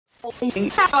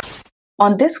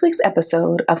On this week's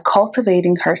episode of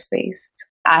Cultivating Her Space,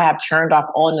 I have turned off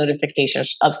all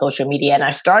notifications of social media, and I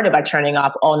started by turning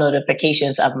off all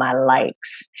notifications of my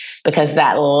likes, because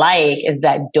that like is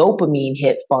that dopamine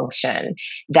hit function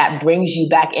that brings you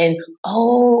back in.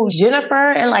 Oh, Jennifer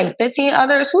and like 15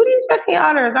 others. Who these 15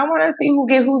 others? I want to see who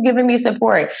giving me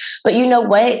support. But you know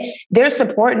what? Their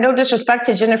support, no disrespect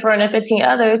to Jennifer and the 15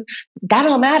 others, that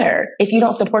don't matter if you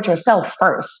don't support yourself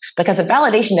first, because the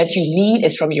validation that you need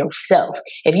is from yourself.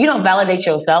 If you don't validate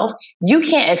yourself, you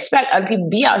can't expect other people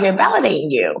to be out here validating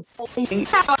you.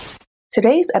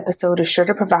 Today's episode is sure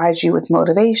to provide you with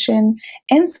motivation,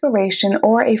 inspiration,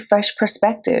 or a fresh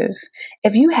perspective.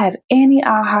 If you have any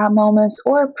aha moments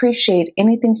or appreciate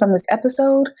anything from this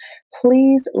episode,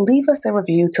 please leave us a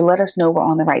review to let us know we're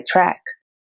on the right track.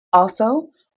 Also,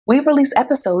 we release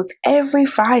episodes every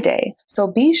Friday, so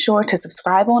be sure to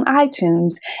subscribe on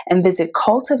iTunes and visit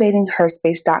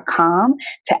cultivatingherspace.com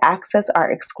to access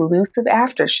our exclusive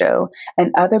after show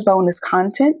and other bonus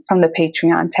content from the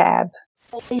Patreon tab.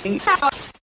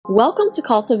 Welcome to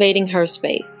Cultivating Her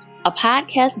Space, a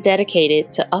podcast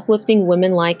dedicated to uplifting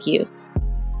women like you.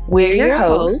 We're your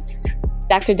hosts,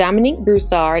 Dr. Dominique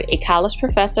Broussard, a college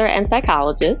professor and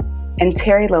psychologist, and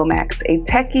Terry Lomax, a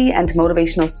techie and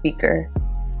motivational speaker.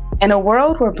 In a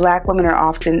world where Black women are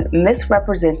often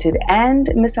misrepresented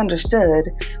and misunderstood,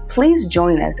 please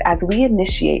join us as we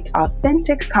initiate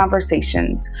authentic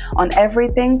conversations on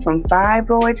everything from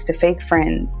fibroids to fake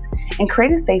friends, and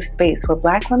create a safe space where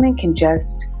Black women can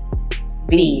just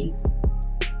be.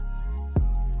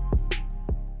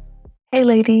 Hey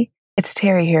lady, it's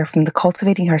Terry here from the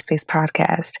Cultivating Her Space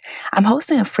podcast. I'm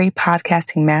hosting a free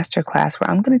podcasting masterclass where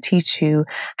I'm going to teach you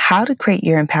how to create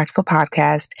your impactful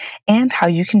podcast and how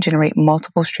you can generate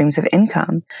multiple streams of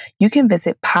income. You can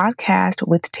visit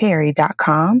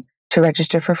podcastwithterry.com to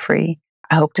register for free.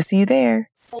 I hope to see you there.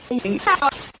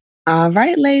 All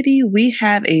right, lady, we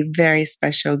have a very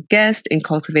special guest in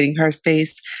Cultivating Her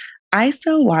Space.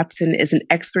 Isa Watson is an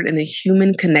expert in the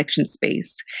human connection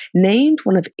space, named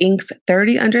one of Inc.'s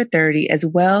 30 Under 30, as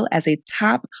well as a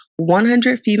top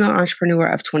 100 female entrepreneur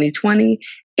of 2020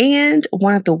 and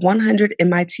one of the 100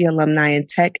 MIT alumni in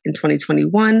tech in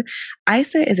 2021.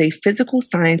 Isa is a physical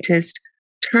scientist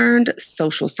turned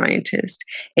social scientist.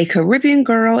 A Caribbean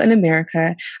girl in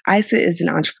America, Isa is an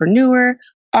entrepreneur,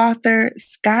 author,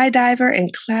 skydiver, and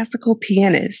classical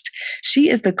pianist. She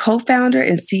is the co-founder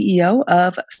and CEO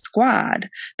of Squad,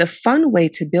 the fun way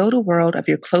to build a world of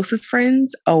your closest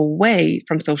friends away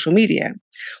from social media.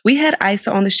 We had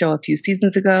Isa on the show a few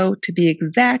seasons ago. To be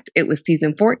exact, it was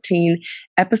season 14,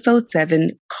 episode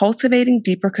 7, Cultivating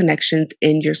Deeper Connections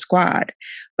in Your Squad.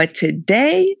 But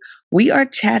today, we are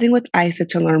chatting with Isa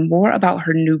to learn more about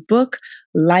her new book,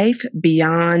 Life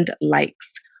Beyond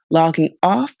Likes. Logging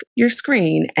off your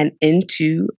screen and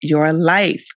into your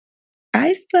life.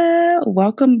 Isa,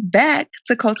 welcome back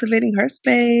to Cultivating Her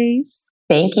Space.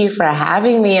 Thank you for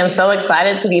having me. I'm so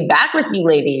excited to be back with you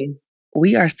ladies.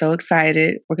 We are so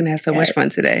excited. We're going to have so much fun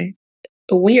today.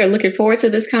 We are looking forward to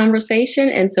this conversation.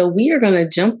 And so we are going to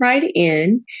jump right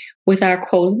in with our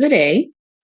quote of the day,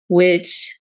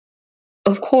 which,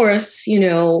 of course,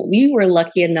 we were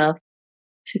lucky enough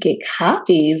to get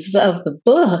copies of the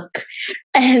book.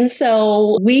 And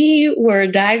so we were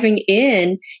diving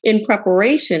in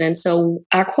preparation. And so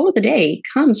our quote of the day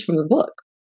comes from the book.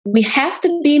 We have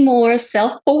to be more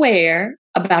self-aware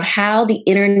about how the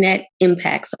internet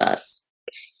impacts us.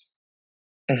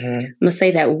 I'm going to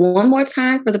say that one more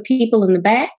time for the people in the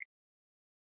back.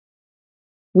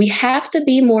 We have to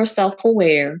be more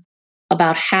self-aware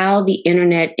about how the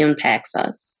internet impacts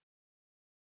us.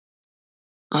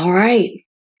 All right.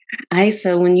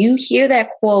 Isa, when you hear that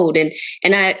quote, and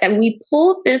we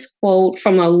pulled this quote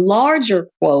from a larger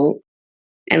quote,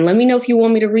 and let me know if you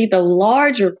want me to read the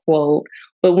larger quote,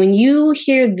 but when you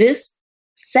hear this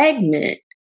segment,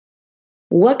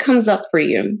 what comes up for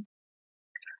you?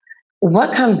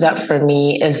 What comes up for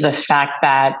me is the fact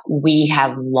that we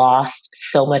have lost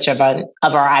so much of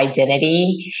our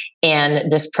identity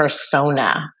and this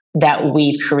persona that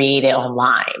we've created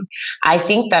online. I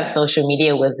think that social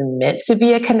media was meant to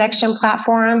be a connection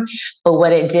platform, but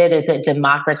what it did is it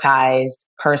democratized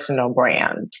personal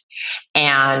brand.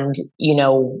 And,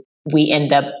 we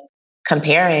end up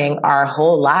comparing our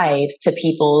whole lives to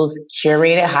people's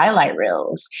curated highlight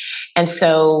reels. And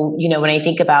so, when I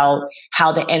think about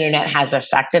how the internet has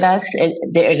affected us,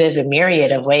 there's a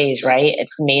myriad of ways, right?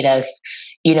 It's made us,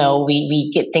 we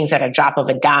get things at a drop of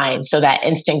a dime. So that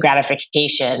instant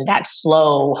gratification, that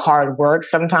slow, hard work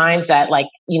sometimes that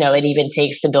it even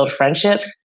takes to build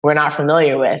friendships, we're not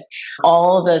familiar with.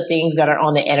 All the things that are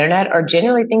on the internet are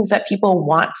generally things that people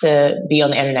want to be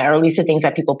on the internet, or at least the things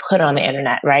that people put on the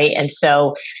internet, right? And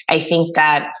so I think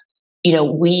that,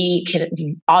 we can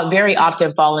very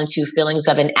often fall into feelings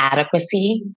of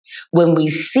inadequacy when we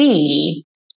see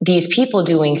these people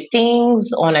doing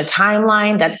things on a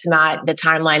timeline that's not the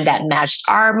timeline that matched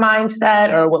our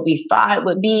mindset or what we thought it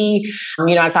would be.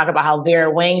 I talk about how Vera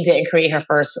Wang didn't create her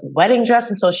first wedding dress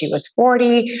until she was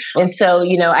 40. And so,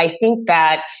 I think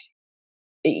that,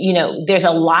 there's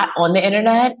a lot on the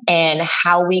internet, and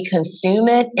how we consume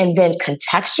it and then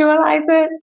contextualize it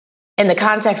in the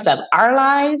context of our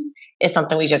lives is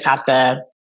something we just have to,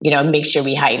 make sure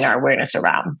we heighten our awareness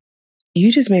around.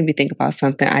 You just made me think about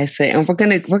something I said, and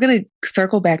we're gonna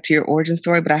circle back to your origin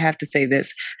story, but I have to say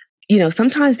this.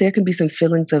 Sometimes there can be some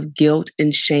feelings of guilt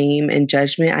and shame and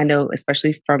judgment. I know,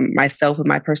 especially from myself and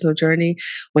my personal journey,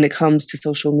 when it comes to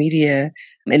social media,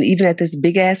 and even at this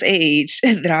big ass age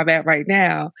that I'm at right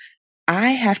now, I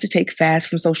have to take fast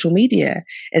from social media.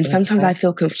 And sometimes I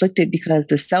feel conflicted because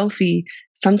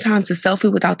sometimes the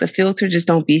selfie without the filter just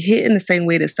don't be hitting the same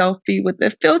way the selfie with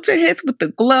the filter hits, with the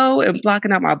glow and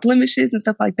blocking out my blemishes and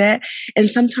stuff like that. And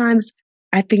sometimes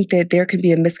I think that there can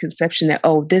be a misconception that,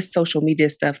 this social media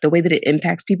stuff, the way that it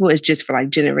impacts people is just for like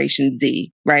Generation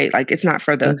Z, right? Like it's not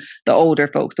for the older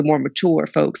folks, the more mature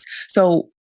folks. So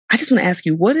I just want to ask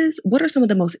you, what are some of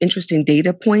the most interesting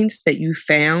data points that you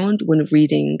found when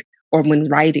reading or when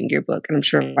writing your book? And I'm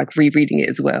sure like rereading it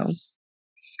as well.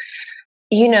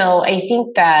 I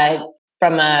think that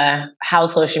from how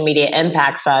social media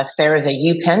impacts us, there was a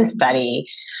UPenn study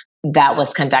that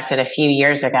was conducted a few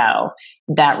years ago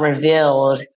that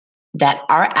revealed that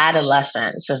our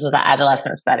adolescents, this was an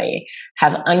adolescent study,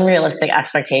 have unrealistic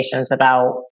expectations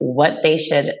about what they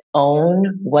should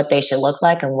own, what they should look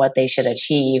like, and what they should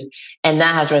achieve. And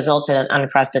that has resulted in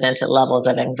unprecedented levels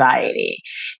of anxiety.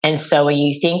 And so when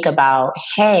you think about,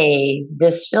 hey,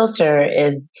 this filter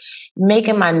is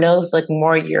making my nose look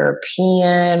more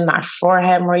European, my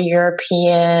forehead more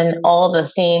European, all the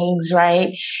things, right?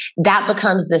 That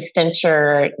becomes the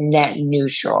center net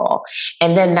neutral.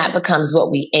 And then that becomes what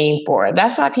we aim for.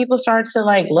 That's why people start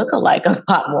to look alike a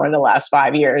lot more in the last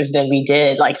 5 years than we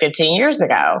did 15 years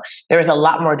ago. There was a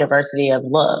lot more diversity of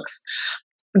looks.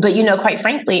 But, quite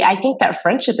frankly, I think that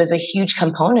friendship is a huge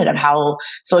component of how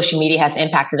social media has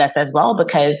impacted us as well,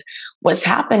 because what's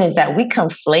happened is that we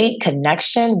conflate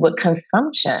connection with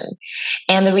consumption.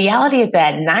 And the reality is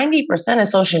that 90% of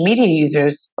social media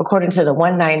users, according to the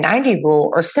 1-9-90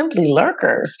 rule, are simply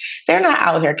lurkers. They're not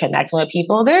out here connecting with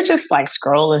people. They're just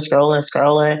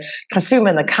scrolling,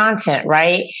 consuming the content,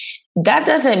 right? That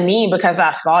doesn't mean because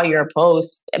I saw your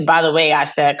post, by the way, I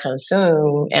said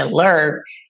consume and lurk,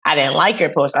 I didn't like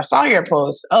your post. I saw your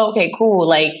post. Oh, okay,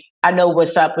 cool. I know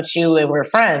what's up with you and we're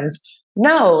friends.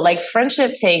 No,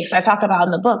 friendship takes, I talk about in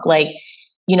the book,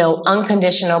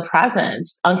 unconditional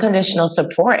presence, unconditional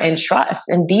support, and trust.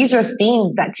 And these are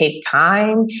things that take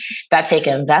time, that take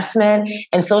investment.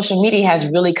 And social media has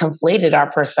really conflated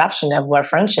our perception of what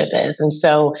friendship is. And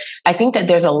so I think that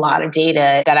there's a lot of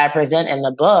data that I present in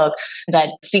the book that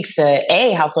speaks to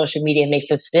A, how social media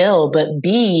makes us feel, but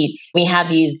B, we have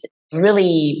these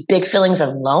really big feelings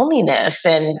of loneliness.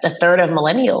 And a third of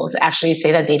millennials actually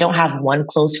say that they don't have one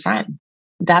close friend.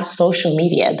 That's social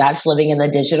media. That's living in the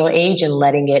digital age and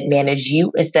letting it manage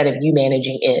you instead of you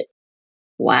managing it.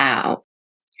 Wow.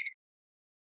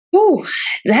 Ooh,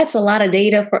 that's a lot of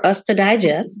data for us to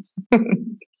digest.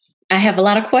 I have a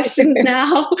lot of questions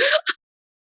now.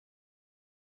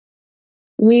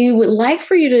 We would like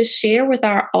for you to share with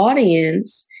our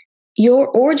audience your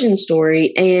origin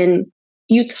story. And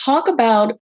you talk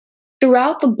about,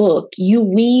 throughout the book, you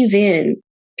weave in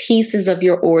pieces of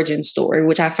your origin story,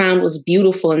 which I found was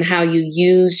beautiful, and how you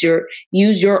use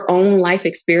your own life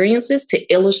experiences to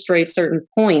illustrate certain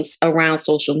points around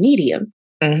social media.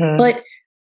 Mm-hmm. But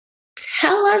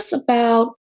tell us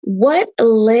about what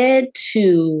led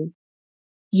to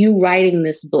you writing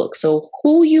this book. So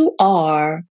who you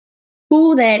are,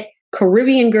 who that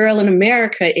Caribbean girl in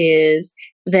America is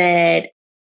that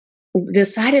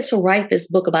decided to write this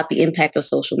book about the impact of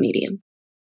social media.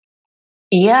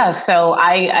 Yeah, so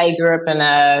I grew up in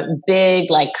a big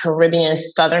Caribbean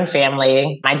Southern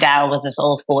family. My dad was this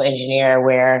old school engineer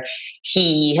where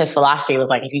his philosophy was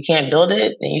if you can't build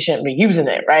it, then you shouldn't be using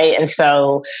it, right? And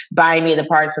so buying me the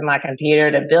parts of my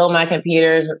computer to build my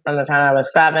computers from the time I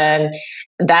was 7,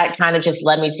 that kind of just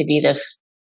led me to be this,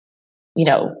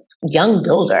 young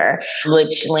builder,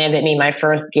 which landed me my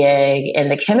first gig in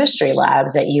the chemistry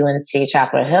labs at UNC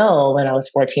Chapel Hill when I was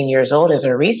 14 years old as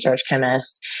a research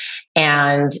chemist.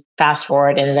 And fast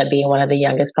forward, ended up being one of the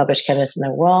youngest published chemists in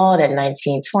the world at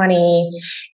 19, 20.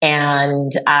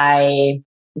 And I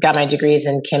got my degrees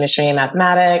in chemistry and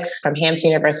mathematics from Hampton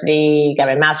University, got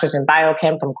my master's in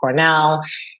biochem from Cornell,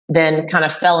 then kind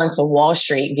of fell into Wall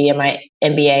Street via my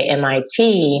MBA at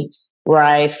MIT, where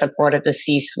I supported the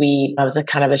C-suite. I was a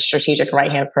kind of a strategic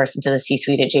right-hand person to the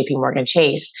C-suite at JP Morgan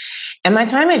Chase. And my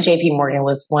time at JP Morgan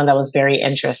was one that was very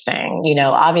interesting.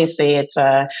 Obviously it's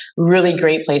a really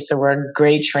great place to work,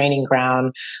 great training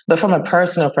ground. But from a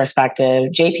personal perspective,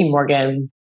 JP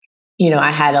Morgan,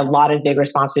 I had a lot of big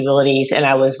responsibilities and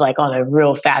I was like on a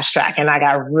real fast track and I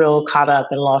got real caught up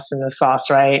and lost in the sauce,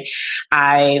 right?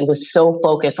 I was so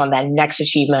focused on that next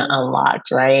achievement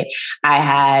unlocked, right? I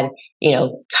had,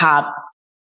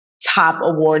 top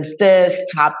awards this,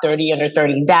 top 30 under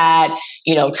 30 that,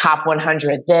 top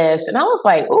 100 this. And I was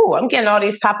like, oh, I'm getting all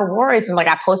these top awards. And like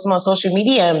I post them on social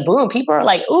media and boom, people are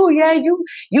like, oh yeah,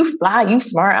 you fly, you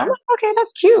smart. I'm like, okay,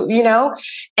 that's cute,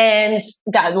 and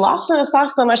got lost in the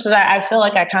sauce so much that I feel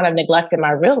like I kind of neglected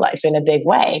my real life in a big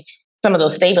way. Some of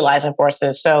those stabilizing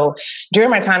forces. So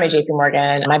during my time at JP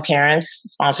Morgan, my parents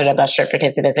sponsored a bus trip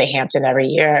because it is a Hampton every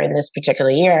year. In this particular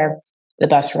year, the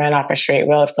bus ran off a straight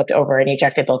road, flipped over, and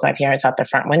ejected both my parents out the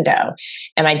front window.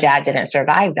 And my dad didn't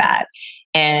survive that.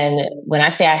 And when I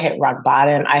say I hit rock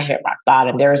bottom, I hit rock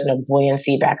bottom. There was no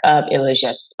buoyancy back up. It was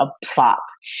just a plop.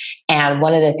 And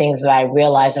one of the things that I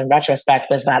realized in retrospect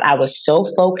was that I was so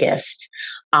focused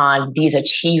on these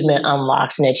achievement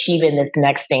unlocks and achieving this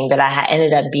next thing that I had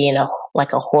ended up being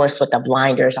like a horse with the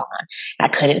blinders on. I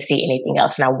couldn't see anything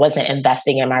else and I wasn't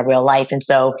investing in my real life. And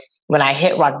so when I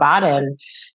hit rock bottom,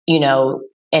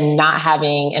 and not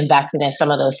having invested in some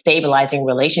of those stabilizing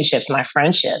relationships, my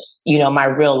friendships, my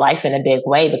real life in a big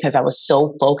way, because I was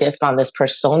so focused on this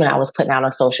persona I was putting out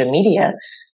on social media,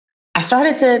 I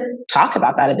started to talk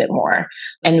about that a bit more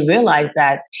and realize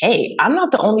that, hey, I'm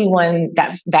not the only one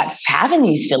that's having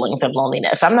these feelings of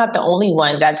loneliness. I'm not the only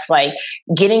one that's like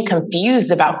getting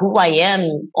confused about who I am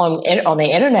on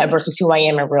the internet versus who I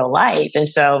am in real life. And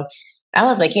so I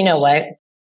was like, you know what?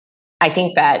 I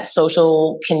think that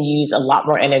social can use a lot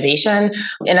more innovation.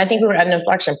 And I think we were at an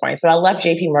inflection point. So I left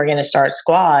JP Morgan to start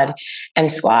Squad.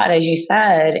 And Squad, as you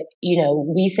said,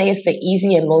 we say it's the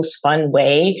easy and most fun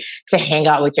way to hang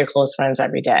out with your close friends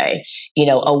every day,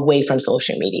 away from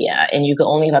social media. And you can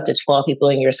only have up to 12 people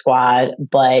in your squad.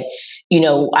 But,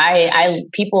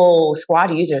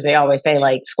 Squad users, they always say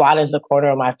like Squad is the corner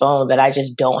of my phone that I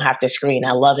just don't have to screen.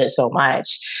 I love it so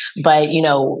much. But,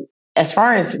 as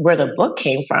far as where the book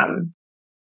came from,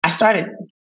 I started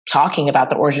talking about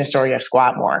the origin story of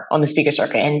Squad more on the speaker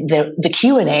circuit, and the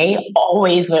Q&A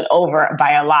always went over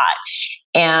by a lot.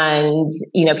 And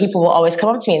people will always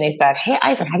come up to me and they said, "Hey,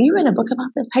 Isaac, have you written a book about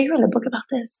this? Have you written a book about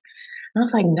this?" And I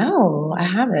was like, "No, I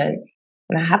haven't."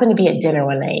 And I happened to be at dinner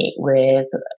one night with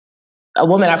a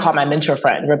woman I call my mentor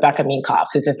friend, Rebecca Minkoff,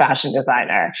 who's a fashion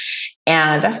designer.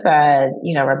 And I said,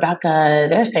 Rebecca,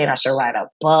 they're saying I should write a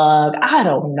book. I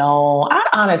don't know. I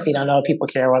honestly don't know if people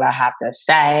care what I have to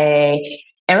say.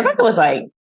 And Rebecca was like,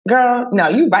 girl, no,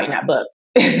 you writing that book.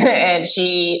 And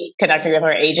she connected me with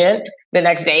her agent the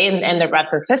next day and the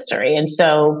rest is history. And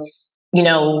so,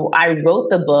 I wrote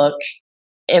the book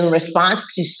in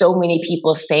response to so many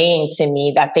people saying to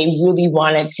me that they really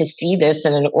wanted to see this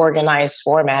in an organized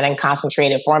format and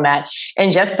concentrated format,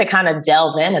 and just to kind of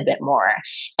delve in a bit more.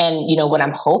 And, what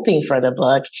I'm hoping for the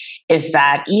book is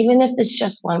that even if it's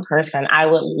just one person, I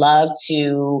would love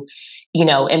to,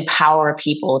 empower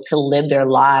people to live their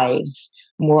lives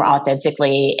more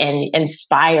authentically and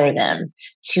inspire them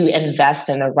to invest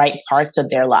in the right parts of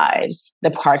their lives,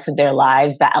 the parts of their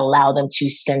lives that allow them to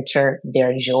center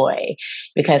their joy.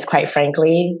 Because quite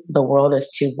frankly, the world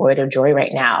is too void of joy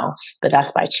right now, but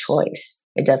that's by choice.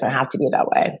 It doesn't have to be that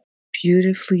way.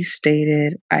 Beautifully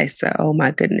stated, Isa. Oh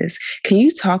my goodness. Can you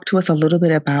talk to us a little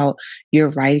bit about your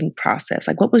writing process?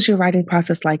 Like, what was your writing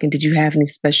process like? And did you have any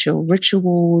special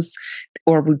rituals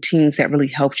or routines that really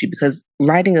helped you? Because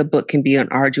writing a book can be an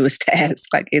arduous task.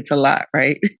 Like, it's a lot,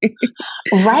 right?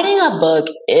 Writing a book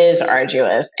is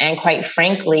arduous. And quite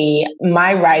frankly,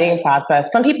 my writing process,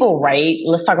 some people write,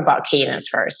 let's talk about cadence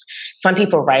first. Some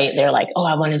people write, they're like, oh,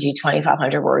 I want to do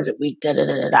 2,500 words a week, da da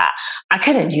da da da. I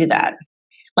couldn't do that.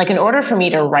 Like, in order for me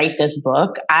to write this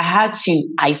book, I had to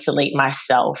isolate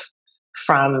myself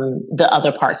from the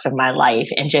other parts of my life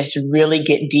and just really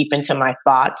get deep into my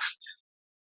thoughts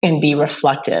and be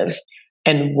reflective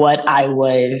in what I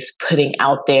was putting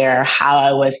out there, how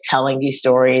I was telling these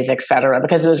stories, et cetera,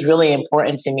 because it was really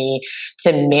important to me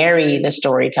to marry the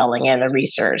storytelling and the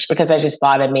research, because I just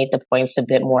thought it made the points a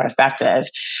bit more effective.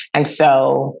 And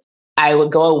so I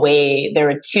would go away. There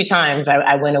were 2 times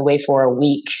I went away for a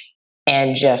week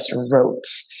and just wrote.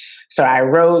 So I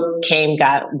wrote, gave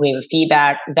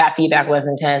feedback. That feedback was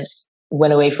intense.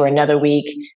 Went away for another week,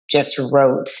 just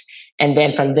wrote. And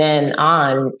then from then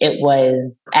on, it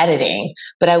was editing.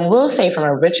 But I will say, from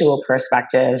a ritual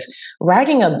perspective,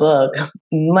 writing a book,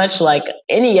 much like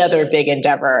any other big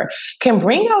endeavor, can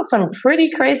bring out some pretty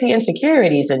crazy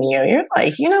insecurities in you. You're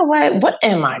like, you know what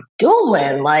am I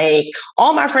doing? Like,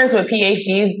 all my friends with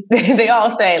PhDs, they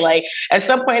all say, like, at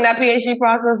some point in that PhD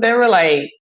process, they were like,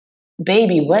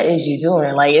 baby, what is you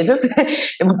doing? Like, is this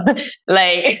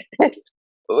like,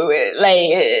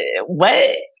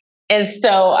 what? And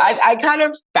so I kind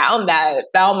of found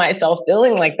myself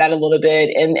feeling like that a little bit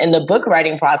in the book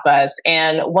writing process.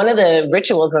 And one of the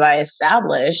rituals that I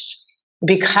established,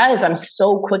 because I'm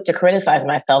so quick to criticize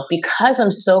myself, because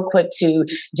I'm so quick to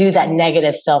do that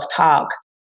negative self-talk,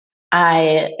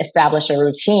 I established a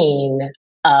routine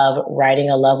of writing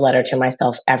a love letter to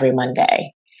myself every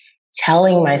Monday,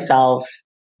 telling myself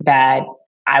that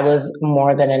I was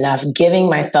more than enough, giving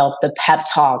myself the pep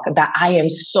talk that I am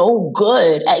so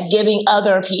good at giving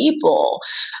other people.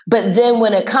 But then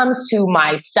when it comes to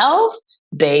myself,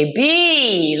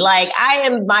 baby, like, I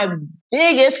am my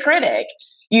biggest critic.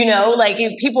 You know, like,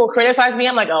 if people criticize me,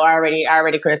 I'm like, oh, I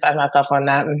already criticized myself on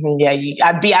that. Mm-hmm, yeah,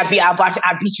 I beat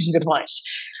you to the punch.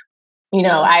 You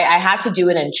know, I had to do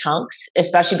it in chunks,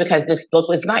 especially because this book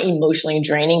was not emotionally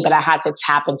draining, but I had to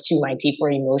tap into my deeper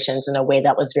emotions in a way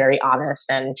that was very honest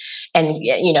and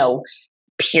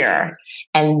pure.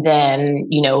 And then,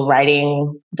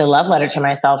 writing the love letter to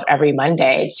myself every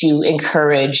Monday to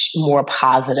encourage more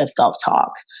positive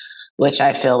self-talk, which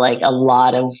I feel like a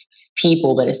lot of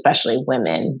people, but especially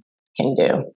women, can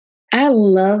do. I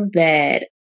love that.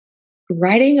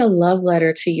 Writing a love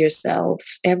letter to yourself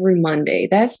every Monday.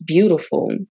 That's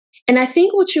beautiful. And I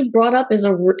think what you brought up is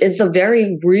a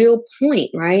very real point,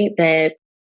 right? That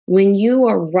when you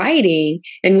are writing,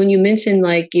 and when you mentioned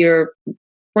like your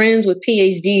friends with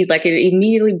PhDs, like, it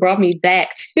immediately brought me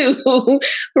back to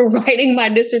writing my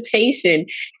dissertation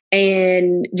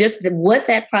and just what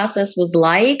that process was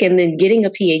like, and then getting a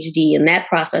PhD in that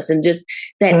process, and just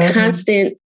that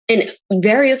constant, and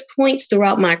various points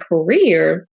throughout my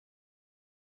career,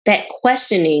 that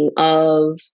questioning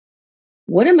of,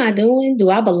 what am I doing? Do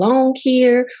I belong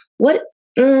here? What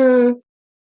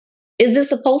is this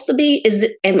supposed to be?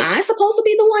 Am I supposed to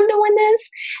be the one doing this?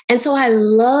 And so I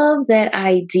love that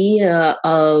idea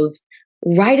of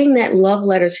writing that love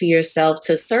letter to yourself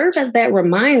to serve as that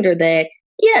reminder that,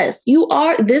 yes, you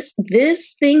are this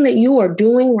thing that you are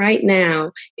doing right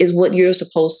now is what you're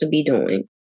supposed to be doing.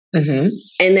 Mm-hmm.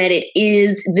 And that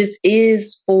this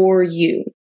is for you.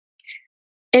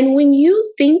 And when you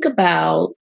think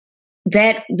about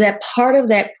that part of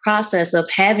that process of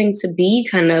having to be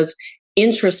kind of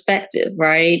introspective,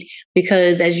 right?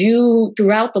 Because as you,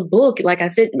 throughout the book, like I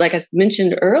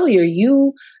mentioned earlier,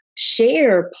 you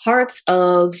share parts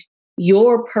of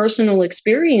your personal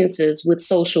experiences with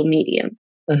social media.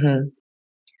 Mm-hmm.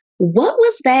 What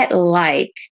was that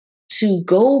like to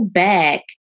go back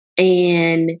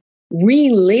and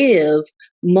relive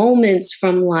moments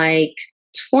from like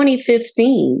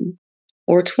 2015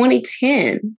 or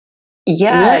 2010?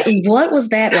 Yeah. What was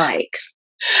that like?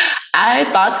 I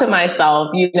thought to myself,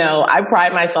 I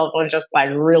pride myself on just like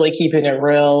really keeping it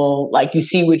real. Like, you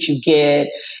see what you get.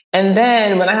 And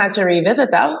then when I had to revisit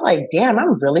that, I was like, damn,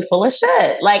 I'm really full of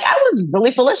shit. Like, I was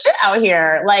really full of shit out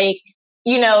here. Like,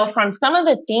 from some of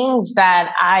the things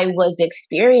that I was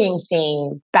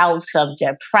experiencing, bouts of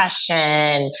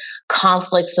depression,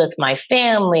 conflicts with my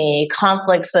family,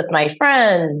 conflicts with my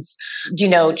friends,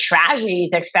 tragedies,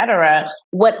 etc.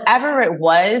 Whatever it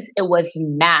was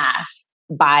masked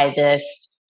by this,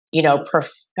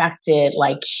 perfected,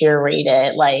 like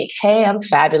curated, like, hey, I'm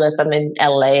fabulous. I'm in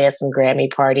LA at some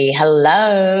Grammy party.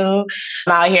 Hello.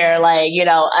 I'm out here like,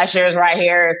 Usher's right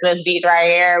here, Smith Beach right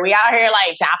here. We out here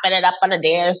like chopping it up on the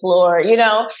dance floor,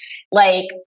 like,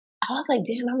 I was like,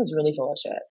 damn, I was really full of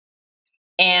shit.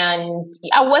 And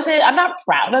I'm not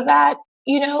proud of that,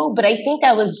 but I think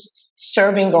I was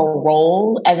serving a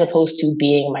role as opposed to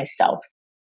being myself.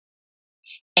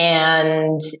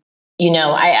 And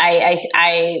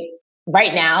I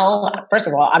right now, first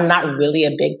of all, I'm not really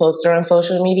a big poster on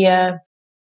social media.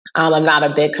 I'm not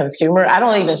a big consumer. I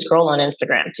don't even scroll on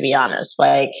Instagram, to be honest.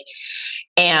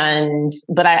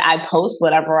 But I post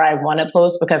whatever I want to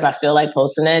post because I feel like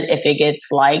posting it. If it gets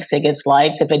likes, it gets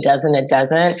likes. If it doesn't, it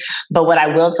doesn't. But what I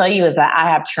will tell you is that I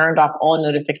have turned off all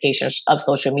notifications of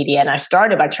social media. And I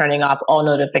started by turning off all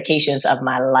notifications of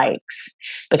my likes,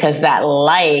 because that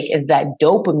like is that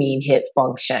dopamine hit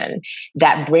function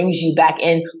that brings you back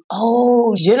in.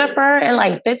 Oh, Jennifer and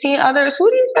like 15 others. Who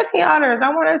are these 15 others? I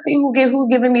want to see who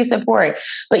giving me support.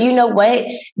 But you know what?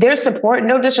 Their support,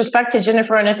 no disrespect to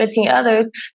Jennifer and the 15 others,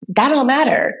 that don't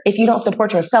matter if you don't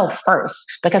support yourself first,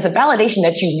 because the validation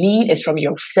that you need is from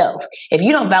yourself. If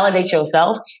you don't validate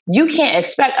yourself, you can't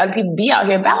expect other people to be out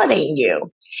here validating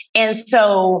you. And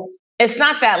so it's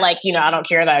not that like, I don't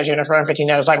care that Jennifer and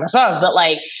 15 others like myself, but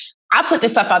like I put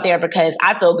this stuff out there because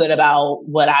I feel good about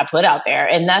what I put out there.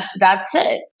 And that's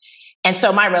it. And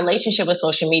so my relationship with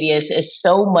social media is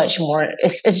so much more,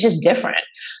 it's just different.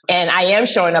 And I am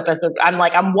showing up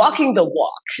I'm walking the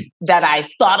walk that I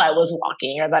thought I was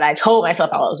walking, or that I told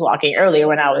myself I was walking earlier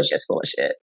when I was just full of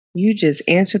shit. You just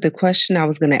answered the question I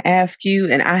was going to ask you,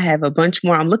 and I have a bunch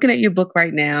more. I'm looking at your book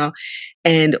right now,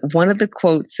 and one of the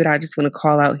quotes that I just want to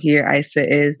call out here,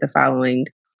 Isa, is the following.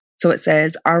 So it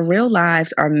says, "Our real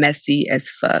lives are messy as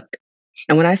fuck."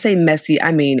 And when I say messy,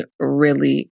 I mean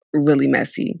really, really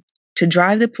messy. To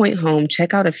drive the point home,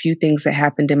 check out a few things that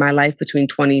happened in my life between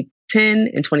 2010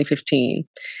 and 2015.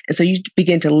 And so you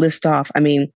begin to list off,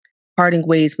 parting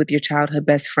ways with your childhood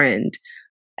best friend,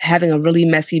 having a really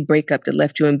messy breakup that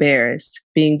left you embarrassed,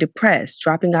 being depressed,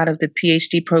 dropping out of the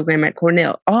PhD program at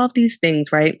Cornell, all of these things,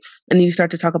 right? And then you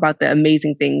start to talk about the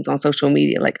amazing things on social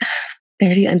media, like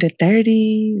 30 under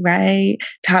 30, right?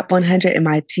 Top 100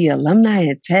 MIT alumni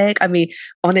in tech.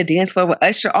 On a dance floor with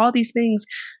Usher, all these things.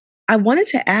 I wanted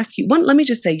to ask you, let me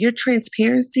just say, your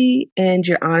transparency and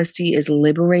your honesty is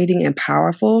liberating and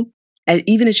powerful. And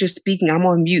even as you're speaking, I'm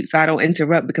on mute so I don't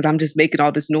interrupt, because I'm just making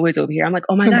all this noise over here. I'm like,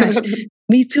 oh my gosh,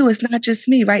 me too. It's not just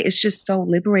me, right? It's just so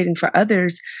liberating for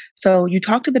others. So you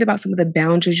talked a bit about some of the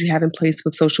boundaries you have in place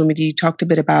with social media. You talked a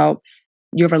bit about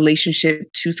your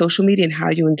relationship to social media and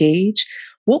how you engage.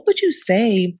 What would you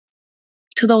say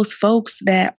to those folks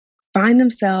that find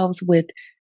themselves with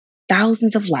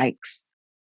thousands of likes,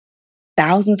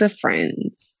 thousands of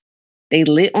friends? They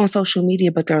lit on social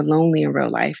media, but they're lonely in real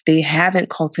life. They haven't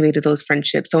cultivated those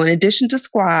friendships. So in addition to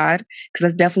squad, because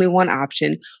that's definitely one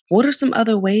option, what are some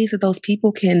other ways that those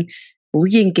people can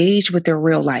re-engage with their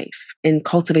real life and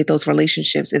cultivate those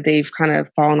relationships if they've kind of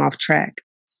fallen off track?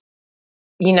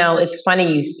 It's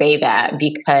funny you say that,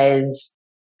 because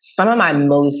some of my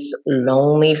most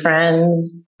lonely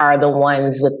friends are the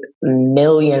ones with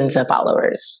millions of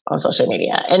followers on social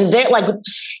media. And they're like,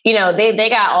 they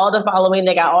got all the following,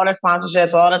 they got all the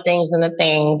sponsorships, all the things and the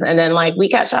things. And then like we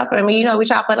catch up and we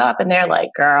chop it up, and they're like,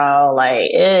 girl,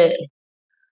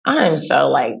 I'm so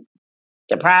like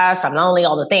depressed, I'm lonely,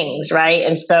 all the things, right?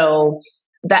 And so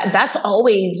that's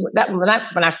always that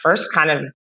when I first kind of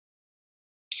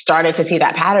started to see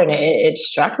that pattern, it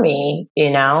struck me,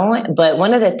 But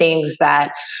one of the things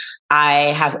that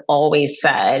I have always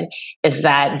said is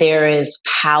that there is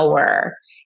power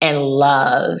and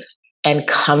love and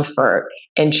comfort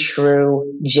in true,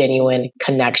 genuine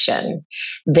connection.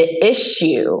 The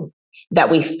issue that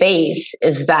we face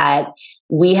is that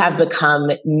we have become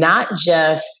not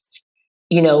just,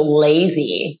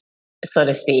 lazy, so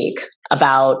to speak,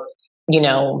 about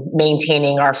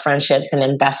maintaining our friendships and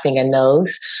investing in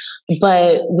those.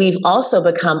 But we've also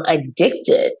become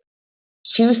addicted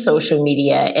to social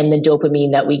media and the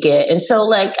dopamine that we get. And so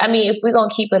if we're going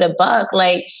to keep it a buck,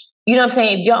 what I'm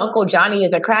saying? If your Uncle Johnny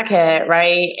is a crackhead,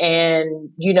 right? And,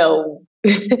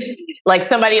 like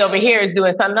somebody over here is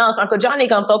doing something else, Uncle Johnny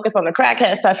going to focus on the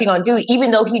crackhead stuff he going to do,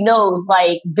 even though he knows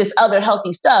like this other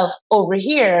healthy stuff over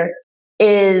here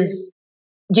is,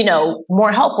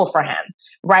 more helpful for him.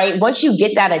 Right? Once you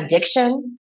get that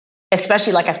addiction,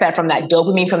 especially like I said, from that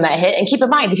dopamine, from that hit, and keep in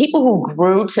mind, the people who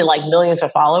grew to like millions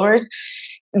of followers,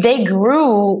 they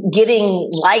grew getting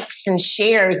likes and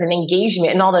shares and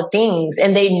engagement and all the things,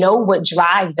 and they know what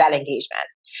drives that engagement.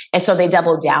 And so they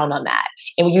double down on that.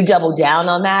 And when you double down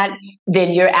on that, then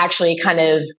you're actually kind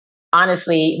of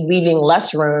honestly leaving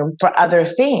less room for other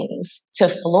things to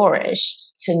flourish,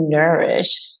 to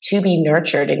nourish, to be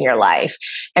nurtured in your life.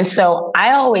 And so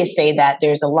I always say that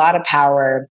there's a lot of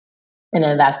power in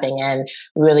investing in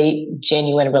really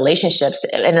genuine relationships.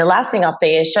 And the last thing I'll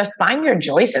say is just find your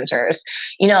joy centers.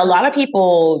 A lot of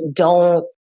people don't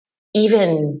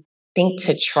even think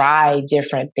to try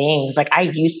different things. Like I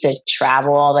used to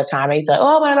travel all the time. I'd be like,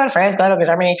 oh, my God, friends go to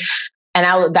Germany. And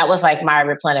that was like my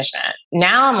replenishment.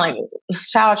 Now I'm like,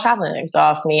 child, traveling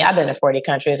exhausts me. I've been to 40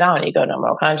 countries. I don't need to go to no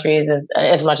more countries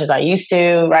as much as I used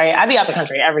to, right? I'd be out the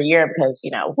country every year because,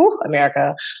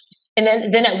 America.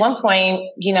 And then at one point,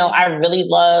 I really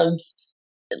loved,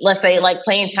 let's say, like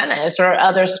playing tennis or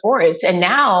other sports. And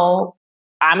now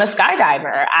I'm a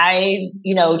skydiver. I,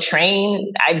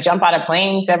 train, I jump out of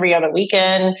planes every other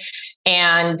weekend.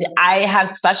 And I have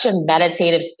such a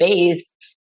meditative space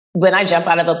when I jump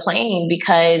out of a plane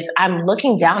because I'm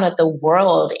looking down at the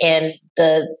world and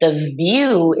the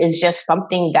view is just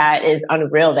something that is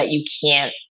unreal that you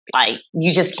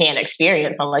just can't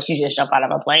experience unless you just jump out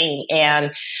of a plane.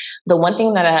 And the one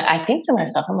thing that I think to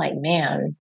myself, I'm like,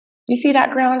 man, you see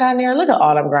that ground down there? Look at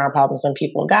all them ground problems and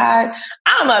people. God,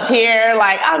 I'm up here,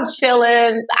 like I'm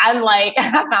chilling. I'm like,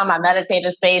 I found my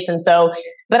meditative space. And so,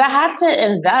 but I had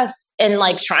to invest in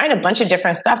like trying a bunch of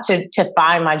different stuff to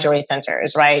find my joy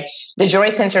centers, right? The joy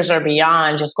centers are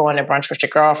beyond just going to brunch with your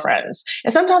girlfriends.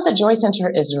 And sometimes the joy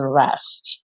center is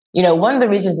rest. One of the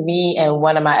reasons me and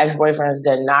one of my ex-boyfriends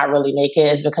did not really make it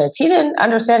is because he didn't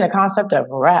understand the concept of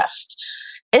rest.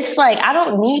 It's like, I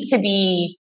don't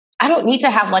need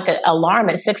to have like an alarm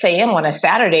at 6 a.m. on a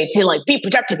Saturday to like be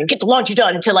productive and get the laundry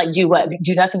done and to like do what?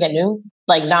 Do nothing at noon?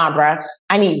 Like, nah, bruh,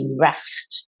 I need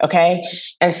rest. Okay.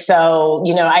 And so,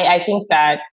 I think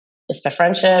that it's the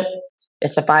friendship,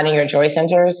 it's the finding your joy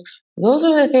centers. Those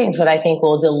are the things that I think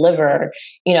will deliver,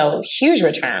 huge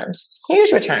returns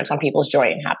on people's joy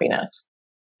and happiness.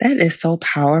 That is so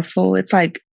powerful. It's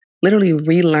like literally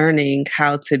relearning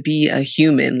how to be a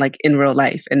human, like in real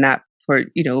life and not for,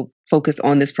 focus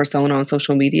on this persona on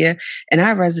social media. And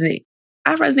I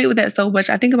resonate with that so much.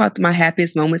 I think about my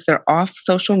happiest moments. They're off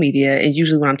social media and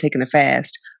usually when I'm taking a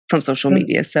fast from social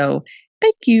media. So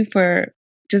thank you for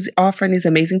just offering these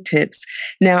amazing tips.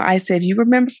 Now, Isa, if you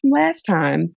remember from last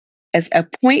time, as a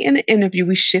point in the interview,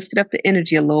 we shifted up the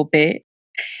energy a little bit.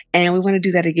 And we want to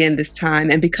do that again this time.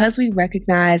 And because we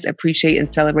recognize, appreciate,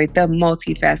 and celebrate the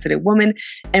multifaceted woman,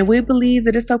 and we believe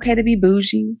that it's okay to be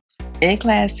bougie and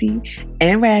classy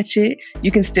and ratchet,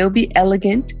 you can still be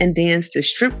elegant and dance to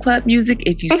strip club music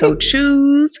if you so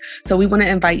choose. So we want to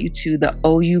invite you to the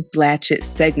OU Blatchet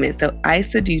segment. So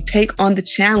Isa, do you take on the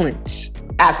challenge?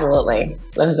 Absolutely.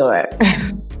 Let's do it.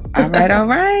 All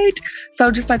right.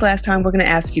 So just like last time, we're going to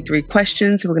ask you 3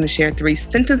 questions. We're going to share 3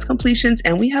 sentence completions,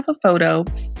 and we have a photo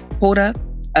pulled up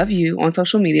of you on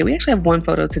social media. We actually have 1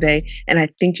 photo today, and I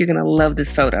think you're going to love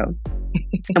this photo.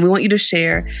 And we want you to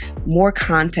share more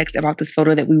context about this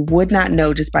photo that we would not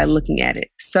know just by looking at it.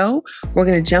 So we're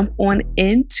going to jump on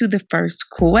into the first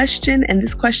question. And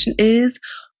this question is,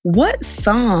 what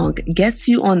song gets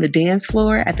you on the dance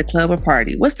floor at the club or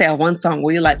party? What's that one song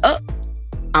where you're like, oh,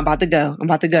 I'm about to go.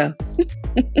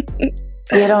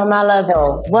 Get on my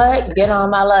level. What? Get on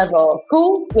my level.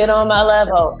 Who? Get on my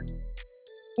level.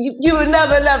 You would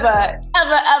never, ever.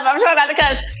 I'm trying not to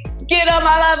cuss. Get on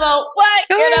my level. What?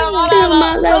 Get on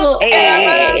my level.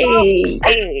 Hey.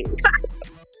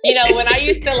 When I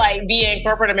used to like be in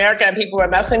corporate America and people were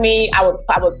messing with me, I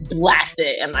would blast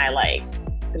it and I like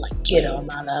get on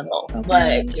my level.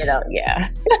 Okay. But yeah.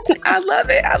 I love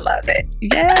it.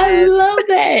 Yes. I love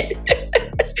that.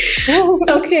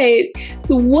 Okay.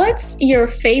 What's your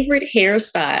favorite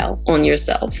hairstyle on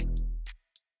yourself?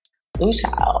 Ooh,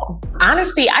 child.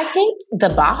 Honestly, I think the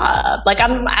bob.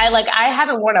 I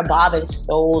haven't worn a bob in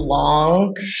so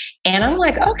long, and I'm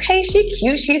like, okay, she's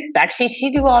cute, she's sexy,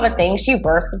 she do all the things, she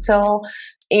versatile.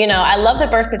 I love the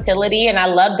versatility and I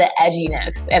love the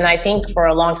edginess. And I think for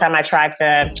a long time I tried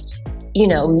to,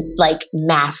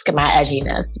 mask my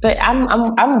edginess. But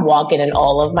I'm walking in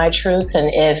all of my truths,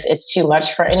 and if it's too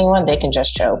much for anyone, they can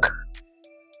just choke.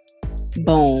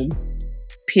 Boom.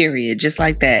 Period. Just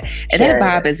like that. And that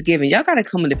vibe is given. Y'all got to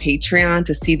come into Patreon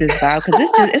to see this vibe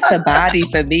because it's the body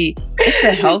for me. It's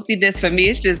the healthiness for me.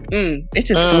 It's just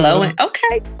flowing.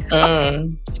 Okay.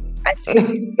 I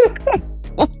see.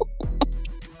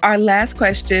 Our last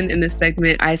question in this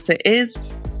segment, Isa, is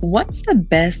what's the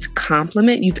best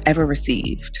compliment you've ever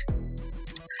received?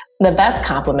 The best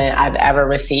compliment I've ever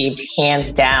received,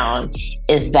 hands down,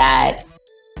 is that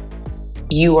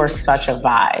you are such a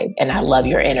vibe and I love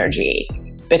your energy.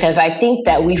 Because I think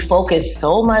that we focus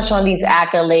so much on these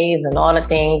accolades and all the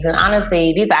things. And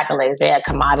honestly, these accolades, they're a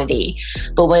commodity.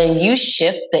 But when you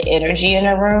shift the energy in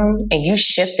a room and you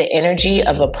shift the energy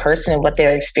of a person and what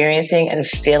they're experiencing and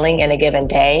feeling in a given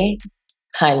day,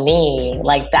 honey,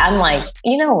 I'm like,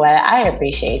 you know what? I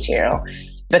appreciate you.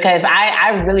 Because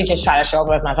I really just try to show up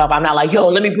as myself. I'm not like, yo,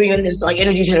 let me bring in this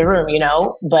energy to the room,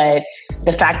 But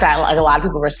the fact that a lot of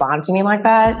people respond to me like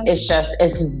that, it's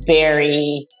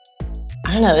very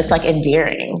I don't know, it's like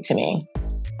endearing to me.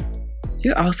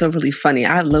 You're also really funny.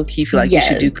 I low-key feel like you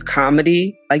should do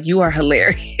comedy. Like, you are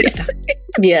hilarious. Yeah.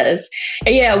 Yes.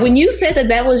 Yeah. When you said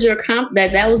that was your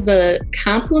that was the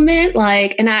compliment,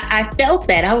 like, and I felt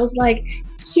that. I was like,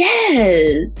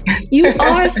 yes, you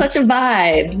are such a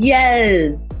vibe.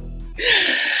 Yes.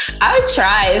 I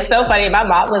try. It's so funny. My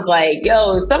mom was like,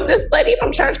 yo, this lady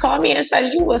from church called me and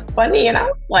said you was funny. And I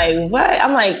was like, what?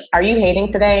 I'm like, are you hating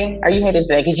today? Are you hating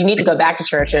today? Because you need to go back to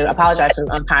church and apologize for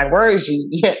the unkind words.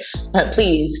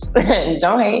 Please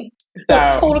don't hate.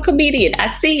 So. Total comedian. I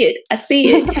see it.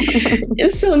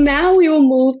 And so now we will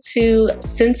move to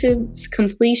sentence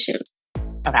completion.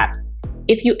 Okay.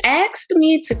 If you asked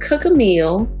me to cook a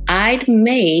meal, I'd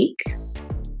make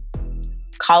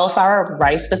cauliflower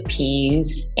rice with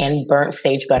peas and burnt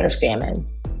sage butter salmon.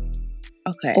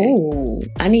 Okay. Oh,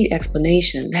 I need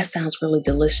explanation. That sounds really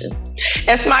delicious.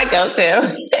 It's my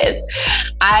go-to.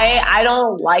 I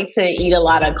don't like to eat a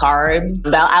lot of carbs,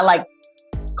 but I like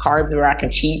carbs where I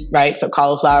can cheat, right? So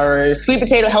cauliflower, sweet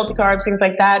potato, healthy carbs, things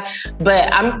like that.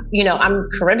 But I'm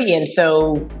Caribbean,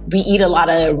 so we eat a lot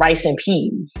of rice and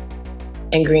peas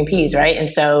and green peas, right? And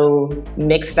so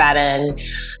mix that in,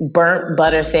 burnt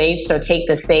butter sage. So take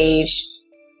the sage,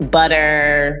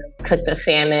 butter, cook the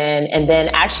salmon, and then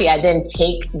actually I then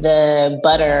take the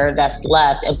butter that's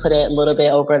left and put it a little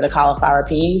bit over the cauliflower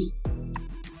peas.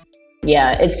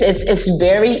 Yeah, it's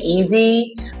very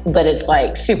easy, but it's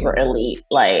like super elite.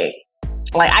 Like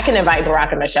I can invite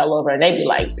Barack and Michelle over and they'd be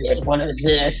like, "There's one of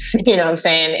this," you know what I'm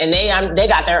saying? And they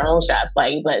got their own chefs,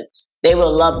 but they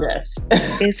will love this.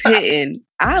 It's hitting.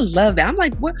 I love that. I'm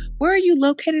like, where are you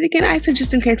located again? I said,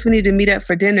 just in case we need to meet up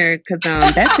for dinner, because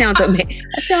that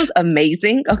sounds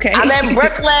amazing. Okay, I'm in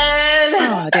Brooklyn.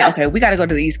 Oh, damn. Okay, we got to go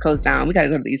to the East Coast now. We got to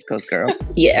go to the East Coast, girl.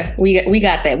 Yeah, we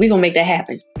got that. We're gonna make that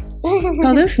happen.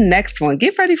 So this next one,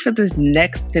 get ready for this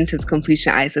next sentence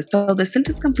completion, Isa. So the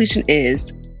sentence completion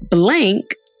is blank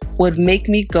would make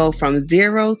me go from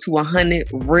 0 to 100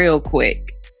 real quick.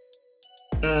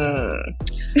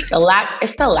 It's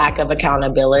the lack of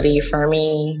accountability for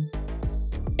me.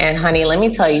 And honey, let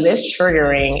me tell you, it's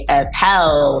triggering as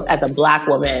hell as a Black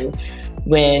woman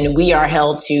when we are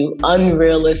held to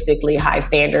unrealistically high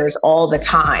standards all the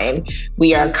time.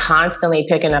 We are constantly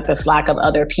picking up the slack of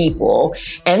other people.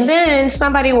 And then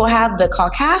somebody will have the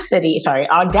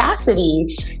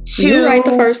audacity to... You're right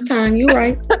the first time. You're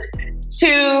right.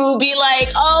 To be like,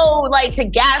 oh, like to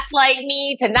gaslight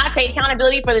me, to not take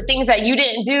accountability for the things that you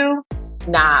didn't do.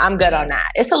 Nah, I'm good on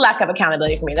that. It's a lack of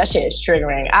accountability for me. That shit is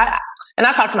triggering. I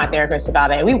talked to my therapist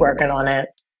about it. We working on it.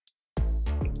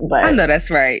 But I know that's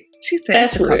right. She said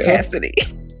that's it's the caucasity.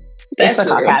 That's the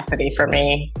caucasity for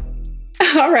me.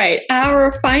 All right.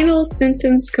 Our final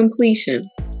sentence completion.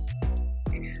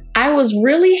 I was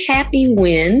really happy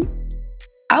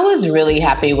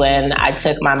when I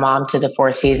took my mom to the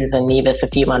Four Seasons in Nevis a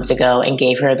few months ago and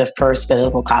gave her the first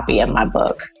physical copy of my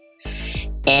book.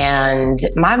 And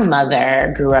my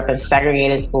mother grew up in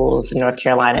segregated schools in North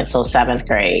Carolina until 7th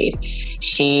grade.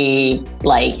 She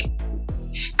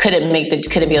couldn't be on the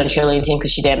cheerleading team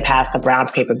because she didn't pass the brown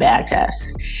paper bag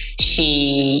test.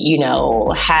 She,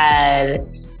 had,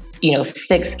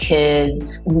 6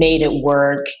 kids, made it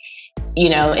work.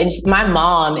 And my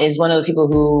mom is one of those people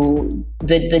who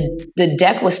the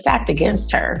deck was stacked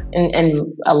against her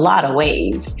in a lot of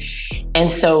ways. And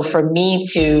so for me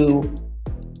to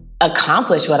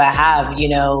accomplish what I have,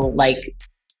 like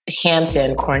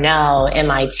Hampton, Cornell,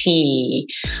 MIT,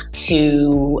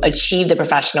 to achieve the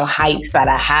professional heights that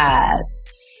I have,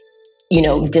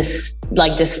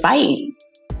 despite,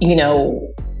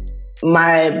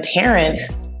 my parents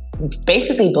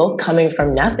basically both coming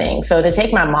from nothing. So to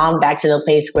take my mom back to the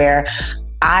place where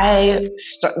I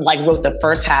wrote the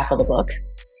first half of the book,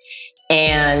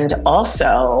 and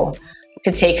also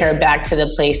to take her back to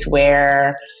the place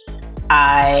where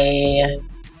I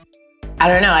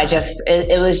don't know, it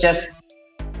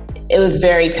was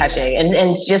very touching,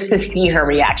 and just to see her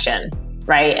reaction,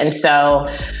 right? And so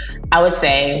I would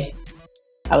say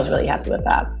I was really happy with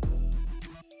that.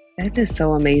 That is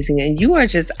so amazing. And you are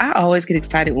I always get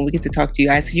excited when we get to talk to you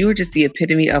guys. So you are just the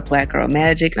epitome of Black girl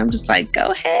magic. And I'm just like, go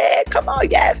ahead. Come on.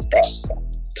 Yes.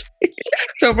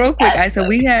 So real quick, Isa,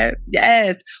 we have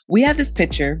this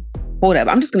picture. Hold up.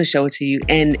 I'm just going to show it to you.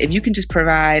 And if you can just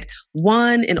provide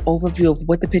an overview of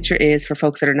what the picture is for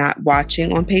folks that are not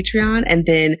watching on Patreon, and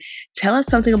then tell us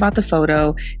something about the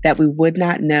photo that we would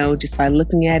not know just by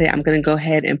looking at it. I'm going to go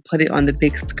ahead and put it on the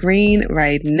big screen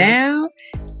right now.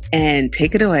 And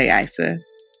take it away, Isa.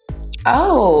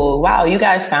 Oh, wow. You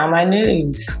guys found my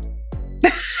news.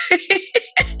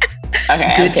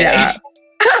 Okay. Good job.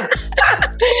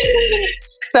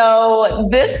 So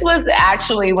this was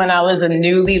actually when I was a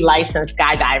newly licensed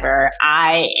skydiver.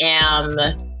 I'm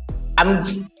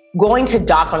going to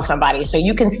dock on somebody. So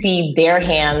you can see their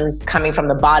hands coming from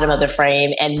the bottom of the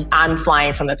frame and I'm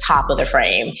flying from the top of the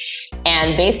frame.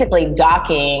 And basically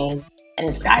docking and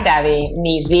skydiving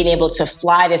means being able to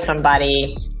fly to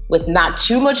somebody with not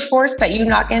too much force that you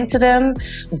knock into them,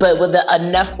 but with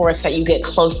enough force that you get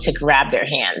close to grab their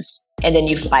hands. And then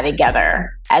you fly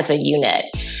together as a unit.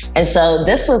 And so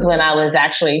this was when I was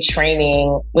actually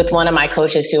training with one of my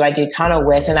coaches who I do tunnel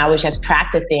with, and I was just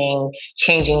practicing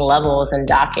changing levels and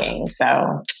docking.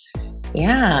 So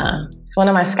yeah, it's one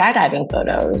of my skydiving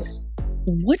photos.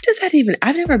 What does that even,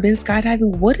 I've never been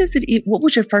skydiving. What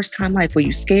was your first time like? Were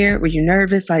you scared? Were you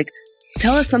nervous? Like,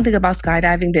 tell us something about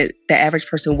skydiving that the average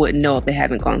person wouldn't know if they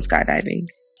haven't gone skydiving.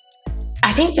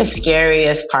 I think the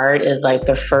scariest part is like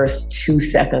the first 2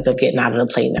 seconds of getting out of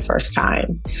the plane the first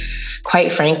time.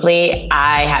 Quite frankly,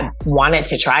 I had wanted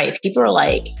to try it. People are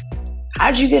like,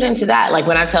 how'd you get into that? Like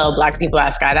when I tell Black people I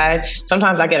skydive,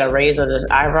 sometimes I get a raise of this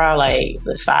eyebrow, like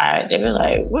the side. They be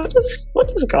like, what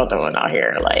this girl doing out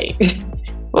here? Like,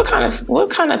 what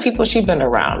kind of people she been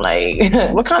around? Like,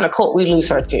 what kind of cult we lose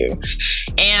her to?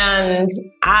 And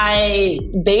I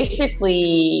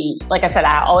basically, like I said,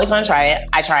 I always want to try it.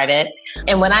 I tried it.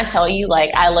 And when I tell you,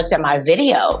 like, I looked at my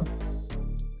video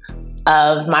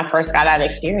of my first skydive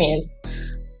experience,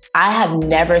 I have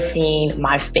never seen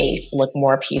my face look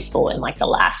more peaceful in like the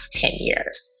last 10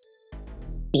 years.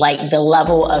 Like the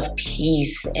level of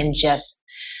peace and just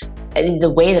the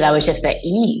way that I was just at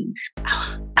ease.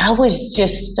 I was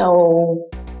just so,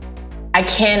 I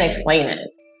can't explain it.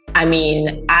 I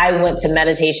mean, I went to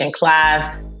meditation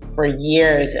class for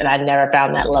years and I never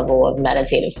found that level of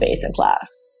meditative space in class.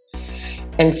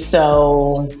 And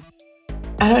so,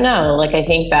 I don't know, like I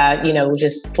think that, you know,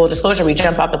 just full disclosure, we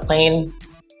jump out the plane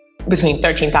between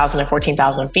 13,000 and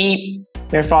 14,000 feet.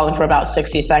 We're falling for about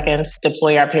 60 seconds,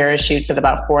 deploy our parachutes at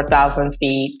about 4,000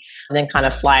 feet, and then kind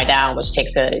of fly down, which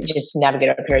takes just navigate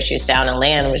our parachutes down and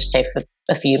land, which takes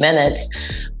a few minutes.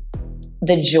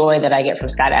 The joy that I get from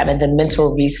skydiving, the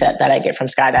mental reset that I get from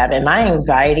skydiving. My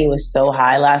anxiety was so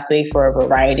high last week for a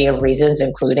variety of reasons,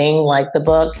 including like the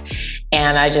book.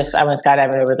 And I went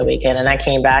skydiving over the weekend and I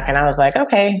came back and I was like,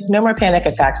 okay, no more panic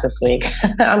attacks this week.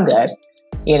 I'm good.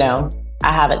 You know,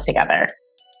 I have it together.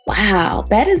 Wow,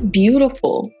 that is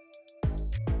beautiful.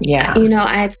 Yeah. You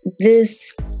know,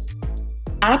 this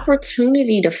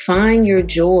opportunity to find your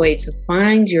joy, to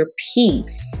find your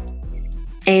peace,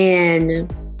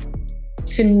 and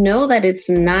to know that it's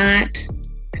not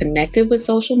connected with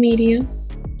social media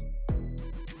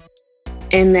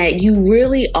and that you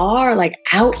really are like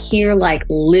out here like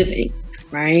living,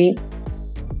 right?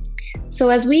 So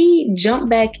as we jump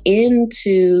back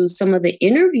into some of the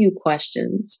interview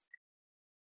questions,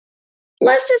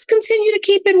 let's just continue to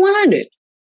keep it 100.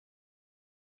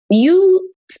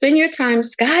 You spend your time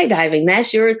skydiving.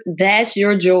 That's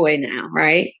your joy now,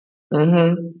 right?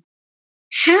 Mm-hmm.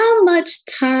 How much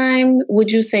time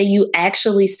would you say you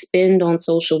actually spend on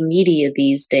social media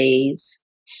these days,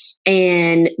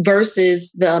 and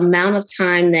versus the amount of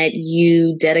time that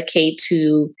you dedicate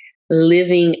to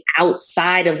living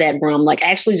outside of that realm, like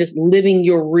actually just living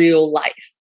your real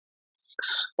life?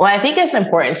 Well, I think it's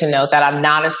important to note that I'm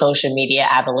not a social media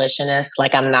abolitionist.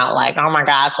 Like, I'm not like, oh my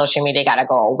God, social media got to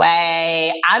go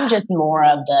away. I'm just more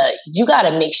of you got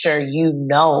to make sure you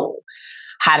know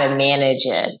how to manage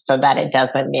it so that it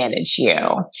doesn't manage you.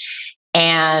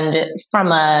 And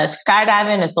from a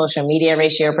skydiving to social media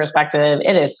ratio perspective,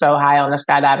 it is so high on the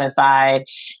skydiving side.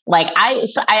 Like I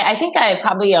think I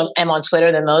probably am on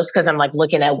Twitter the most because I'm like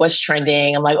looking at what's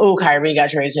trending. I'm like, oh, Kyrie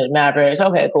got traded to the Mavericks.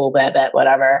 Okay, cool, bet,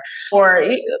 whatever. Or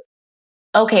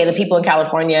okay, the people in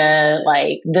California,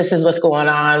 like this is what's going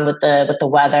on with the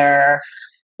weather.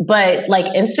 But like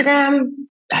Instagram,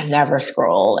 I never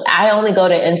scroll. I only go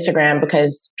to Instagram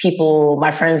because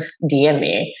my friends DM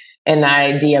me. And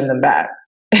I DM them back.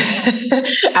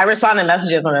 I respond to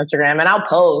messages on Instagram and I'll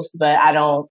post, but I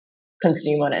don't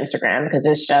consume on Instagram because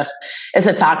it's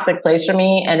a toxic place for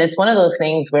me. And it's one of those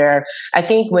things where I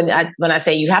think when I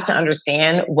say you have to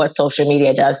understand what social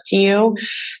media does to you,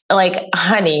 like,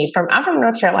 honey, I'm from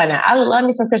North Carolina. I love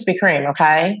me some Krispy Kreme,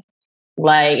 okay?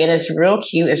 Like, and it's real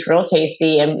cute, it's real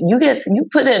tasty, and you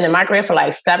put it in the microwave for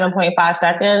like 7.5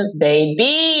 seconds,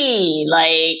 baby.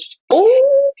 Like,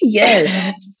 oh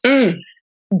yes.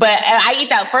 But I eat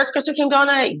that first Krispy Kreme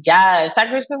donut, yes.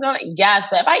 Second Krispy Kreme donut, yes.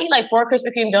 But if I eat like 4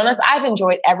 Krispy Kreme donuts, I've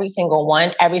enjoyed every single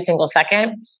one, every single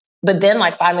second. But then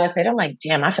like 5 minutes later, I'm like,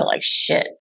 damn, I feel like shit.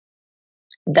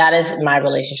 That is my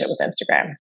relationship with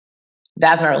Instagram.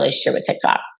 That's my relationship with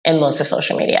TikTok and most of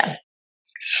social media.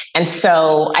 And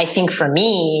so I think for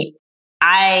me,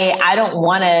 I don't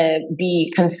want to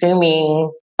be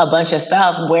consuming a bunch of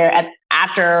stuff where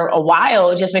after a while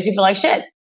it just makes me feel like shit.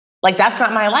 Like that's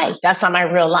not my life. That's not my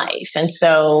real life. And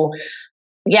so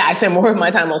yeah, I spend more of my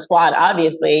time on Squad,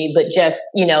 obviously, but just,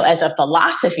 as a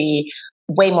philosophy,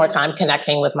 way more time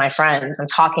connecting with my friends and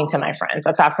talking to my friends.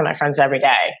 I talk to my friends every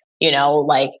day,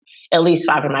 like at least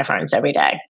 5 of my friends every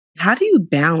day. How do you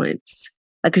balance?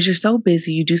 Like, because you're so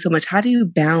busy, you do so much. How do you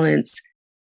balance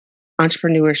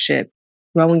entrepreneurship,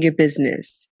 growing your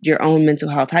business, your own mental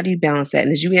health? How do you balance that?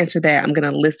 And as you answer that, I'm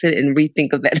going to listen and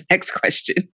rethink of that next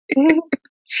question.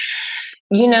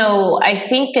 I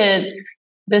think it's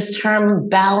this term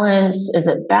balance. Is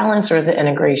it balance or is it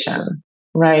integration?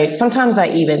 Right. Sometimes I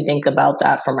even think about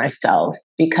that for myself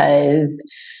because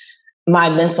my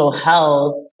mental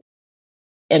health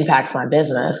impacts my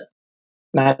business.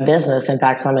 My business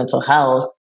impacts my mental health.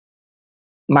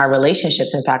 My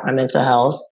relationships impact my mental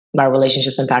health. My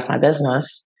relationships impact my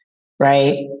business.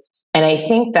 Right. And I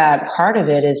think that part of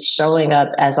it is showing up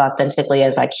as authentically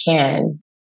as I can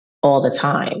all the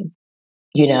time.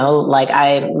 Like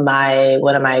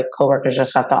one of my coworkers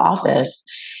just left the office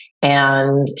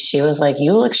and she was like,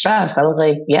 "You look stressed." I was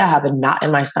like, "Yeah, I have a knot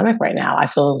in my stomach right now. I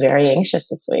feel very anxious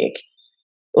this week."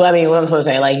 Well, I mean, what am I supposed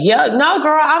to say? Like, "Yeah, no,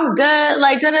 girl, I'm good."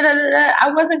 Like, da da da da da.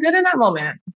 I wasn't good in that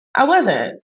moment. I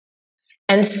wasn't.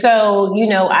 And so,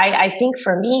 I think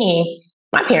for me,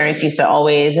 my parents used to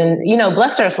always, and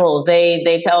bless their souls, they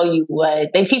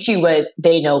teach you what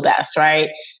they know best, right?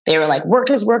 They were like, work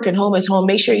is work and home is home.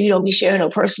 Make sure you don't be sharing no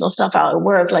personal stuff out at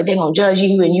work. Like they're gonna judge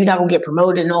you and you're not gonna get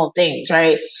promoted and all things,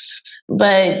 right?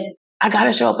 But I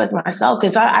gotta show up as myself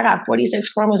because I got 46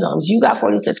 chromosomes. You got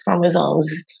 46 chromosomes.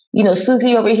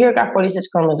 Susie over here got 46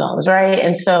 chromosomes, right?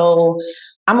 And so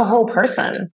I'm a whole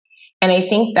person. And I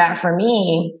think that for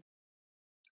me,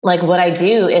 like what I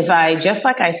do is I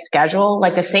schedule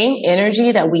like the same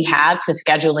energy that we have to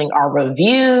scheduling our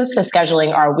reviews, to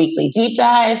scheduling our weekly deep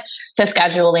dives, to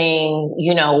scheduling,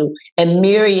 a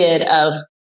myriad of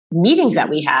meetings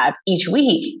that we have each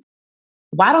week.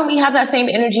 Why don't we have that same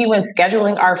energy when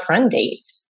scheduling our friend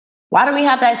dates? Why don't we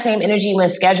have that same energy when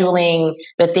scheduling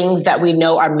the things that we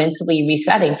know are mentally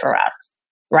resetting for us?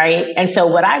 Right. And so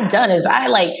what I've done is I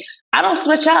don't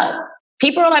switch up.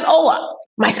 People are like, "Oh,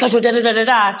 my schedule, da da da da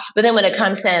da." But then when it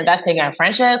comes to investing in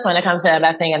friendships, when it comes to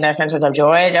investing in their centers of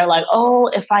joy, they're like, "Oh,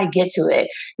 if I get to it."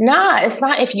 Nah, it's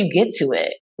not if you get to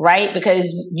it, right?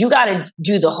 Because you got to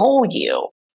do the whole you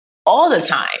all the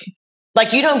time.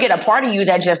 Like you don't get a part of you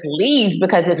that just leaves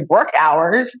because it's work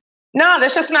hours. No,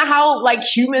 that's just not how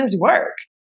humans work.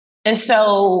 And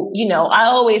so, I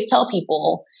always tell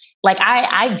people,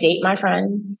 I date my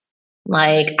friends.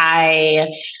 I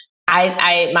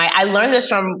learned this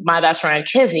from my best friend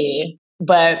Kizzy,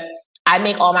 but I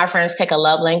make all my friends take a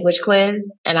love language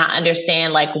quiz and I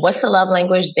understand what's the love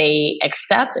language they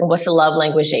accept and what's the love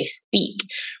language they speak,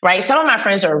 right? Some of my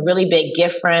friends are really big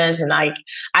gift friends and I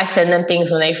send them things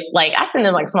when I send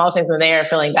them small things when they're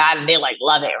feeling bad and they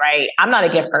love it, right? I'm not a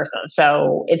gift person.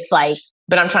 So it's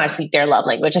but I'm trying to speak their love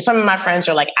language. And some of my friends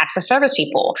are acts of service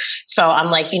people. So I'm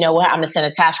like, you know what? I'm going to send a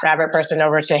TaskRabbit person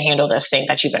over to handle this thing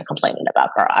that you've been complaining about,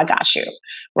 girl. I got you.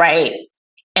 Right.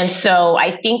 And so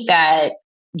I think that,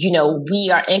 we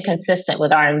are inconsistent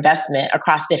with our investment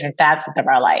across different facets of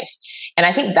our life. And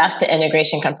I think that's the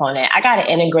integration component. I got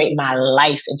to integrate my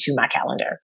life into my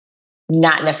calendar,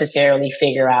 not necessarily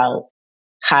figure out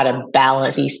how to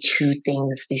balance these 3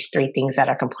 things that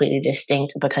are completely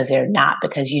distinct because they're not.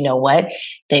 Because you know what?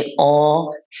 They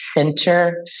all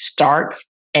start,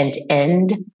 and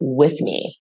end with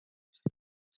me.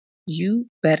 You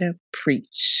better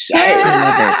preach.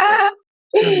 Yes. I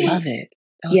love it.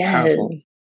 That was powerful.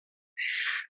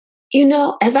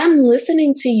 As I'm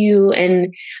listening to you,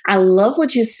 and I love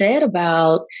what you said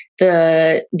about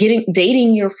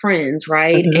dating your friends,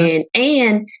 right? Mm-hmm.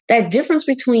 And that difference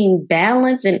between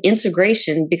balance and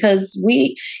integration, because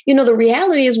the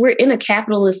reality is we're in a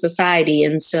capitalist society.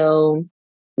 And so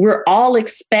we're all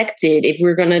expected, if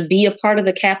we're going to be a part of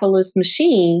the capitalist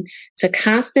machine, to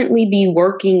constantly be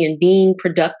working and being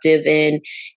productive and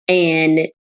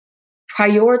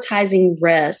prioritizing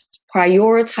rest,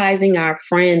 prioritizing our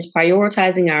friends,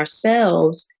 prioritizing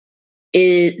ourselves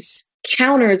is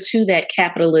counter to that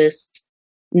capitalist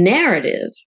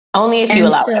narrative. Only if you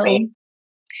allow it. I mean.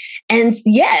 And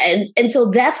so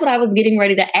that's what I was getting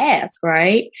ready to ask,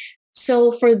 right?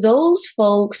 So for those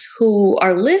folks who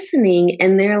are listening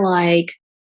and they're like,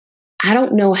 I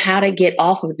don't know how to get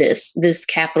off of this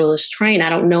capitalist train. I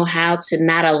don't know how to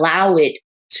not allow it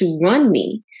to run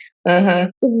me. Mm-hmm.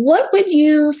 What would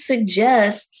you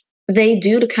suggest they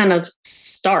do to kind of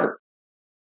start?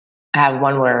 I have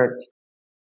one word.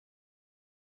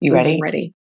 You ready? I'm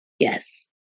ready.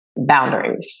 Yes.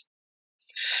 Boundaries.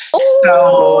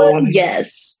 Oh,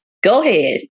 yes. Go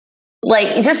ahead.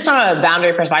 Like, just from a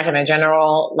boundary perspective in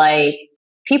general, like,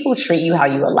 people treat you how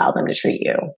you allow them to treat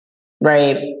you,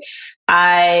 right?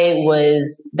 I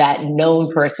was that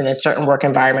known person in certain work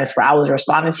environments where I would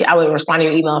respond to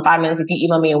your email in 5 minutes. If you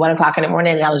email me at 1 o'clock in the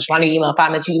morning, and I was responding to your email in 5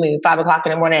 minutes, you email me at 5 o'clock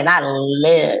in the morning, and I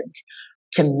lived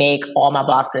to make all my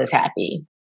bosses happy.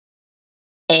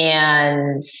 But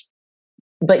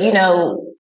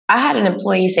I had an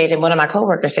employee one of my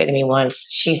coworkers say to me once,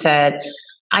 she said,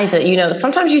 I said,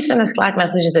 sometimes you send a Slack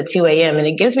messages at 2 a.m. and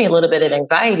it gives me a little bit of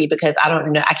anxiety because I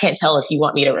don't know, I can't tell if you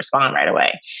want me to respond right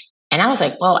away. And I was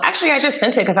like, well, actually, I just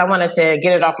sent it because I wanted to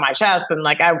get it off my chest. And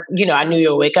like, I knew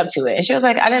you'll wake up to it. And she was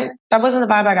like, that wasn't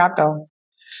the vibe I got though.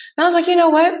 And I was like, you know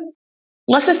what?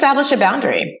 Let's establish a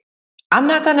boundary. I'm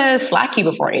not going to Slack you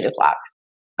before 8 o'clock.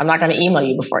 I'm not going to email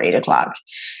you before 8 o'clock.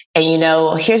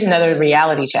 And here's another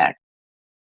reality check.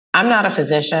 I'm not a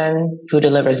physician who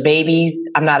delivers babies.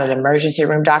 I'm not an emergency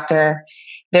room doctor.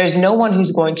 There's no one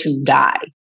who's going to die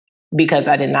because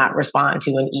I did not respond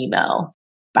to an email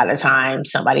by the time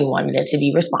somebody wanted it to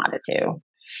be responded to.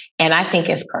 And I think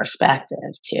it's perspective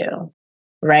too,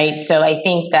 right? So I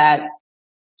think that,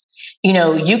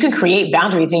 you can create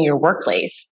boundaries in your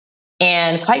workplace.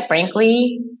 And quite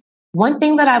frankly, one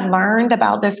thing that I've learned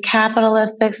about this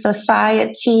capitalistic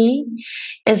society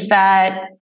is that,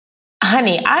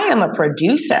 honey, I am a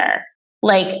producer.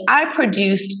 Like, I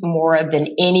produced more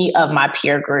than any of my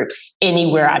peer groups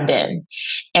anywhere I've been.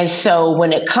 And so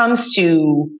when it comes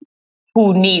to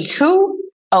who needs who,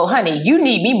 oh, honey, you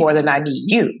need me more than I need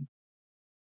you.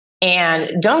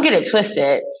 And don't get it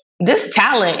twisted. This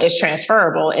talent is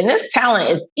transferable and this talent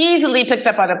is easily picked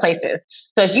up other places.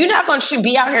 So if you're not going to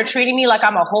be out here treating me like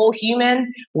I'm a whole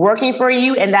human working for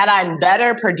you and that I'm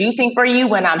better producing for you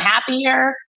when I'm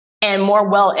happier and more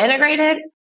well integrated,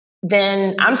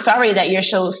 then I'm sorry that you're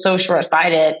so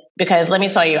short-sighted, because let me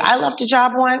tell you, I left a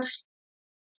job once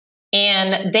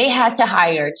and they had to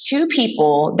hire 2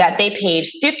 people that they paid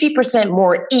 50%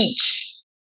 more each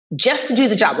just to do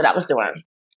the job that I was doing.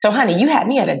 So honey, you had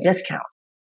me at a discount.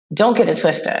 Don't get it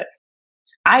twisted.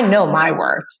 I know my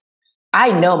worth.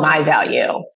 I know my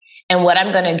value. And what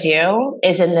I'm going to do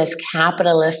is, in this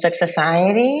capitalistic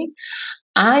society,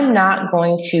 I'm not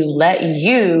going to let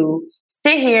you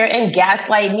sit here and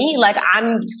gaslight me like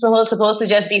I'm supposed to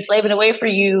just be slaving away for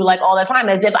you like all the time,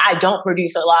 as if I don't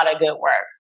produce a lot of good work.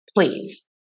 Please,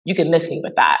 you can miss me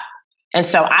with that. And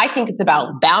so I think it's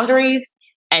about boundaries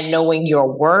and knowing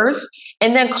your worth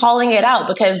and then calling it out,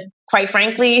 because quite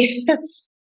frankly,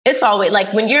 it's always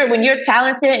like when you're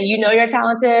talented and you're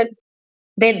talented,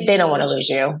 they don't want to lose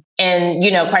you. And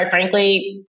quite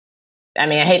frankly, I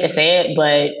mean, I hate to say it,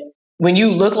 but when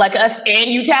you look like us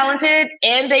and you talented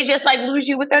and they just like lose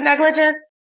you with their negligence,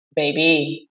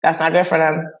 baby, that's not good for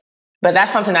them. But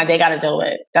that's something that they got to deal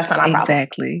with. That's not my problem.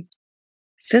 Exactly.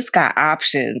 Sis got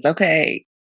options, okay?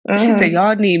 She said,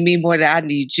 y'all need me more than I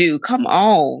need you. Come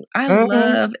on. I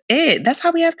love it. That's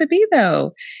how we have to be,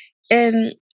 though.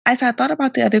 And as I thought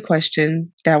about the other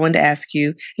question that I wanted to ask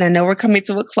you, and I know we're coming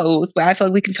to a close, but I feel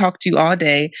like we can talk to you all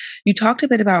day. You talked a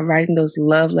bit about writing those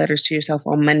love letters to yourself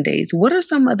on Mondays. What are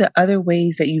some of the other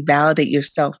ways that you validate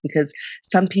yourself? Because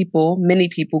many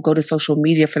people go to social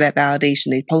media for that validation.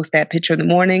 They post that picture in the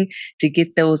morning to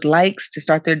get those likes to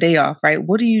start their day off, right?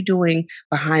 What are you doing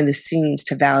behind the scenes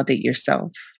to validate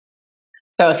yourself?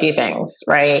 So a few things,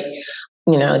 right?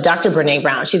 Dr. Brene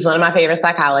Brown, she's one of my favorite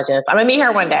psychologists. I'm gonna meet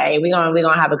her one day. We're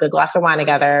gonna have a good glass of wine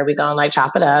together. We're gonna like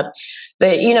chop it up.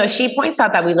 But she points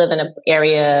out that we live in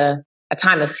a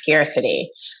time of scarcity.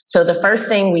 So the first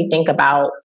thing we think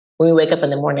about when we wake up in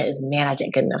the morning is, man, I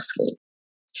didn't get enough sleep.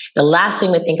 The last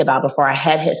thing we think about before our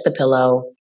head hits the pillow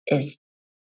is,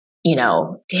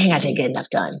 dang, I didn't get enough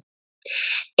done.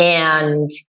 And,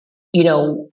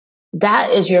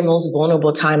 that is your most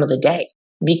vulnerable time of the day,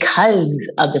 because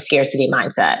of the scarcity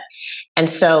mindset. And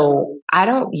so I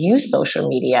don't use social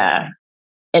media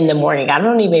in the morning. I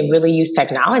don't even really use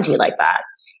technology like that.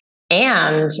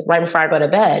 And right before I go to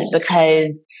bed,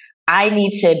 because I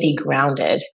need to be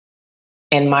grounded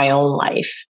in my own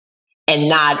life and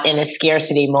not in a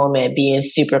scarcity moment being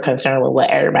super concerned with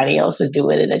what everybody else is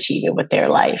doing and achieving with their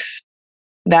life.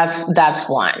 That's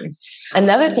one.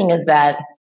 Another thing is that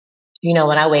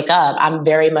when I wake up, I'm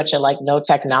very much a no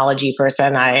technology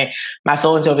person. My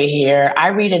phone's over here. I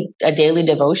read a daily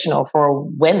devotional for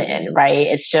women, right?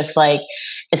 It's just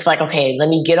okay, let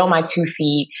me get on my 2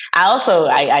 feet. I also,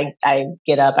 I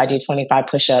get up, I do 25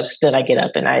 push-ups, then I get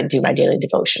up and I do my daily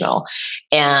devotional.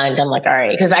 And I'm like, all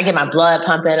right, because I get my blood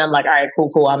pumping. I'm like, all right,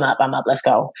 cool. I'm up, let's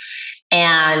go.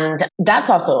 And that's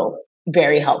also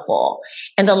very helpful.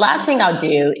 And the last thing I'll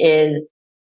do is,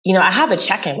 I have a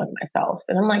check-in with myself,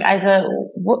 and I'm like, Isa,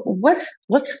 what's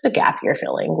the gap you're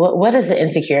feeling? What is the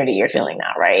insecurity you're feeling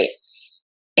now, right?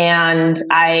 And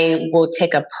I will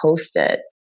take a Post-it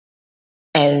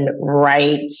and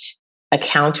write a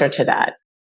counter to that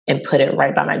and put it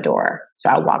right by my door.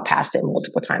 So I walk past it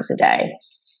multiple times a day.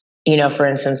 For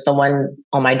instance, the one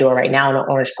on my door right now, in an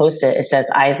orange Post-it, it says,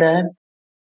 Isa,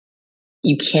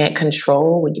 you can't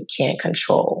control what you can't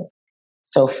control.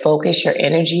 So focus your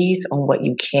energies on what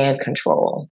you can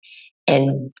control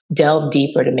and delve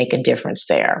deeper to make a difference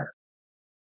there,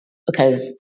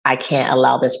 because I can't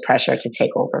allow this pressure to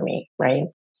take over me, right?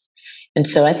 And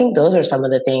so I think those are some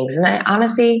of the things. And I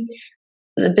honestly,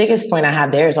 the biggest point I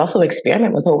have there is also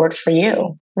experiment with what works for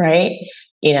you, right?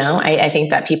 I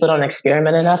think that people don't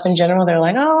experiment enough in general. They're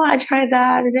like, oh, I tried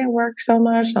that. It didn't work so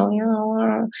much. So,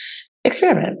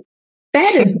 experiment.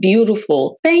 That is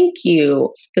beautiful. Thank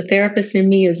you. The therapist in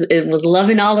me was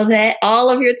loving all of that, all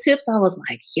of your tips. I was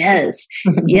like, yes,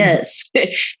 yes.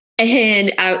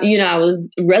 And I was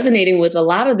resonating with a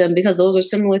lot of them because those are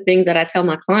similar things that I tell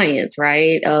my clients,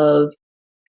 right?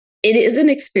 It is an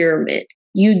experiment.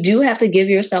 You do have to give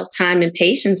yourself time and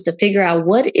patience to figure out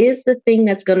what is the thing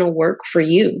that's going to work for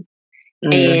you.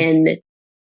 And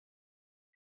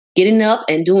getting up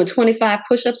and doing 25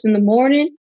 push-ups in the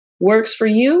morning works for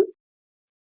you.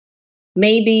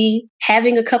 Maybe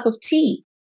having a cup of tea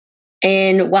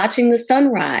and watching the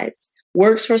sunrise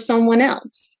works for someone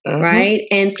else, right?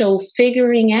 And so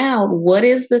figuring out what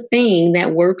is the thing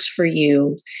that works for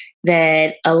you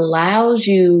that allows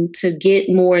you to get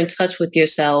more in touch with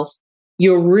yourself,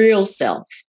 your real self.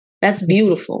 That's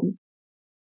beautiful.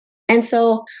 And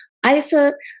so,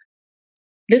 Isa,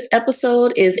 this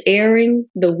episode is airing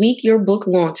the week your book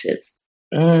launches.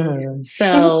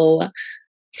 So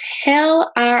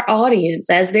tell our audience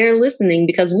as they're listening,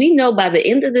 because we know by the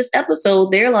end of this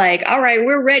episode, they're like, all right,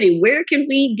 we're ready. Where can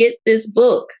we get this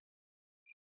book?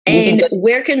 And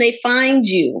where can they find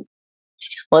you?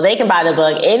 Well, they can buy the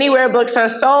book anywhere books are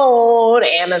sold.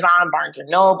 Amazon, Barnes &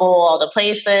 Noble, all the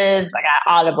places. I got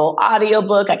Audible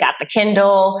audiobook. I got the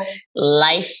Kindle.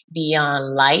 Life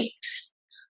Beyond Lights.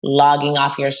 Logging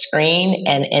off your screen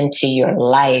and into your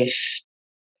life.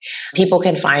 People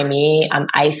can find me. I'm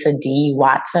Isa D.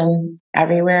 Watson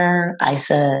everywhere.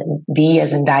 Isa D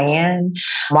as in Diane.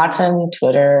 Watson,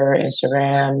 Twitter,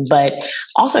 Instagram. But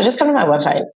also just come to my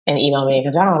website and email me,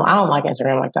 because I don't like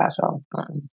Instagram like that. So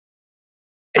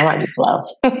I might be slow.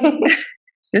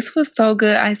 This was so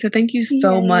good, Isa. Thank you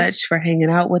so much for hanging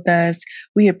out with us.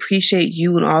 We appreciate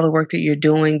you and all the work that you're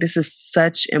doing. This is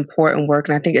such important work.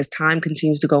 And I think as time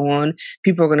continues to go on,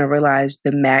 people are going to realize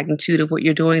the magnitude of what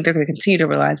you're doing. They're going to continue to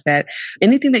realize that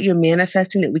anything that you're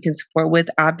manifesting that we can support with,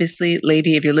 obviously,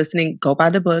 lady, if you're listening, go buy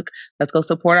the book. Let's go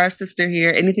support our sister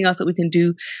here. Anything else that we can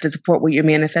do to support what you're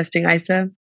manifesting, Isa?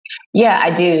 Yeah,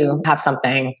 I do have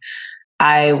something.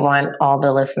 I want all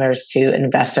the listeners to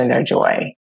invest in their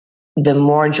joy. The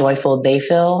more joyful they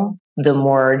feel, the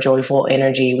more joyful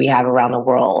energy we have around the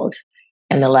world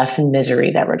and the less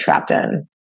misery that we're trapped in.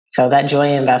 So that joy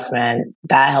investment,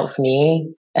 that helps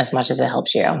me as much as it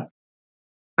helps you.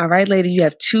 All right, lady, you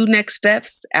have 2 next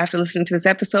steps. After listening to this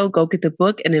episode, go get the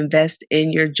book and invest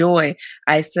in your joy.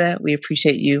 Isa, we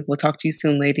appreciate you. We'll talk to you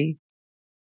soon, lady.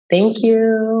 Thank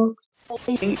you.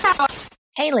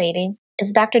 Hey, lady.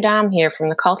 It's Dr. Dom here from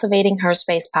the Cultivating Her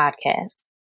Space podcast.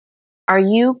 Are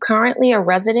you currently a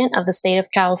resident of the state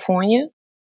of California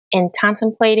and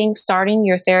contemplating starting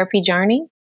your therapy journey?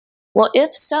 Well,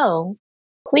 if so,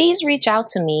 please reach out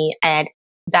to me at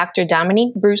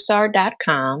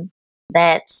drdominiquebroussard.com.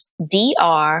 That's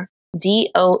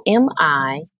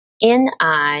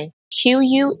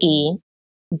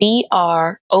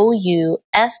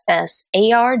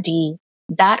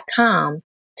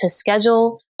to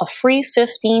schedule a free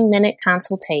 15-minute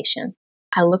consultation.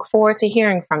 I look forward to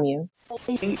hearing from you.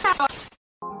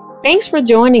 Thanks for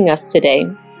joining us today.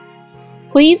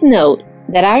 Please note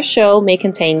that our show may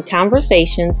contain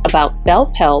conversations about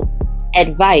self-help,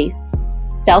 advice,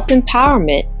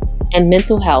 self-empowerment, and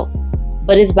mental health,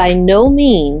 but is by no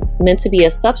means meant to be a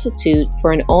substitute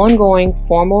for an ongoing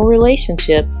formal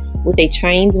relationship with a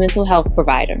trained mental health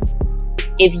provider.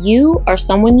 If you or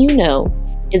someone you know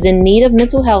is in need of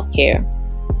mental health care,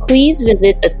 please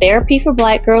visit the Therapy for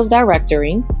Black Girls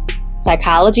directory,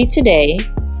 Psychology Today,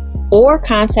 or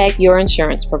contact your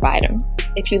insurance provider.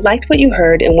 If you liked what you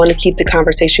heard and want to keep the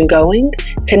conversation going,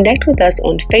 connect with us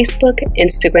on Facebook,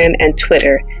 Instagram, and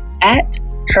Twitter at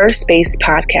Her Space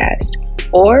Podcast,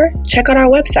 or check out our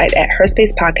website at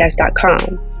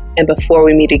herspacepodcast.com. And before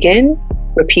we meet again,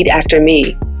 repeat after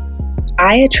me.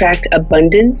 I attract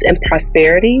abundance and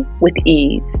prosperity with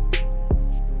ease.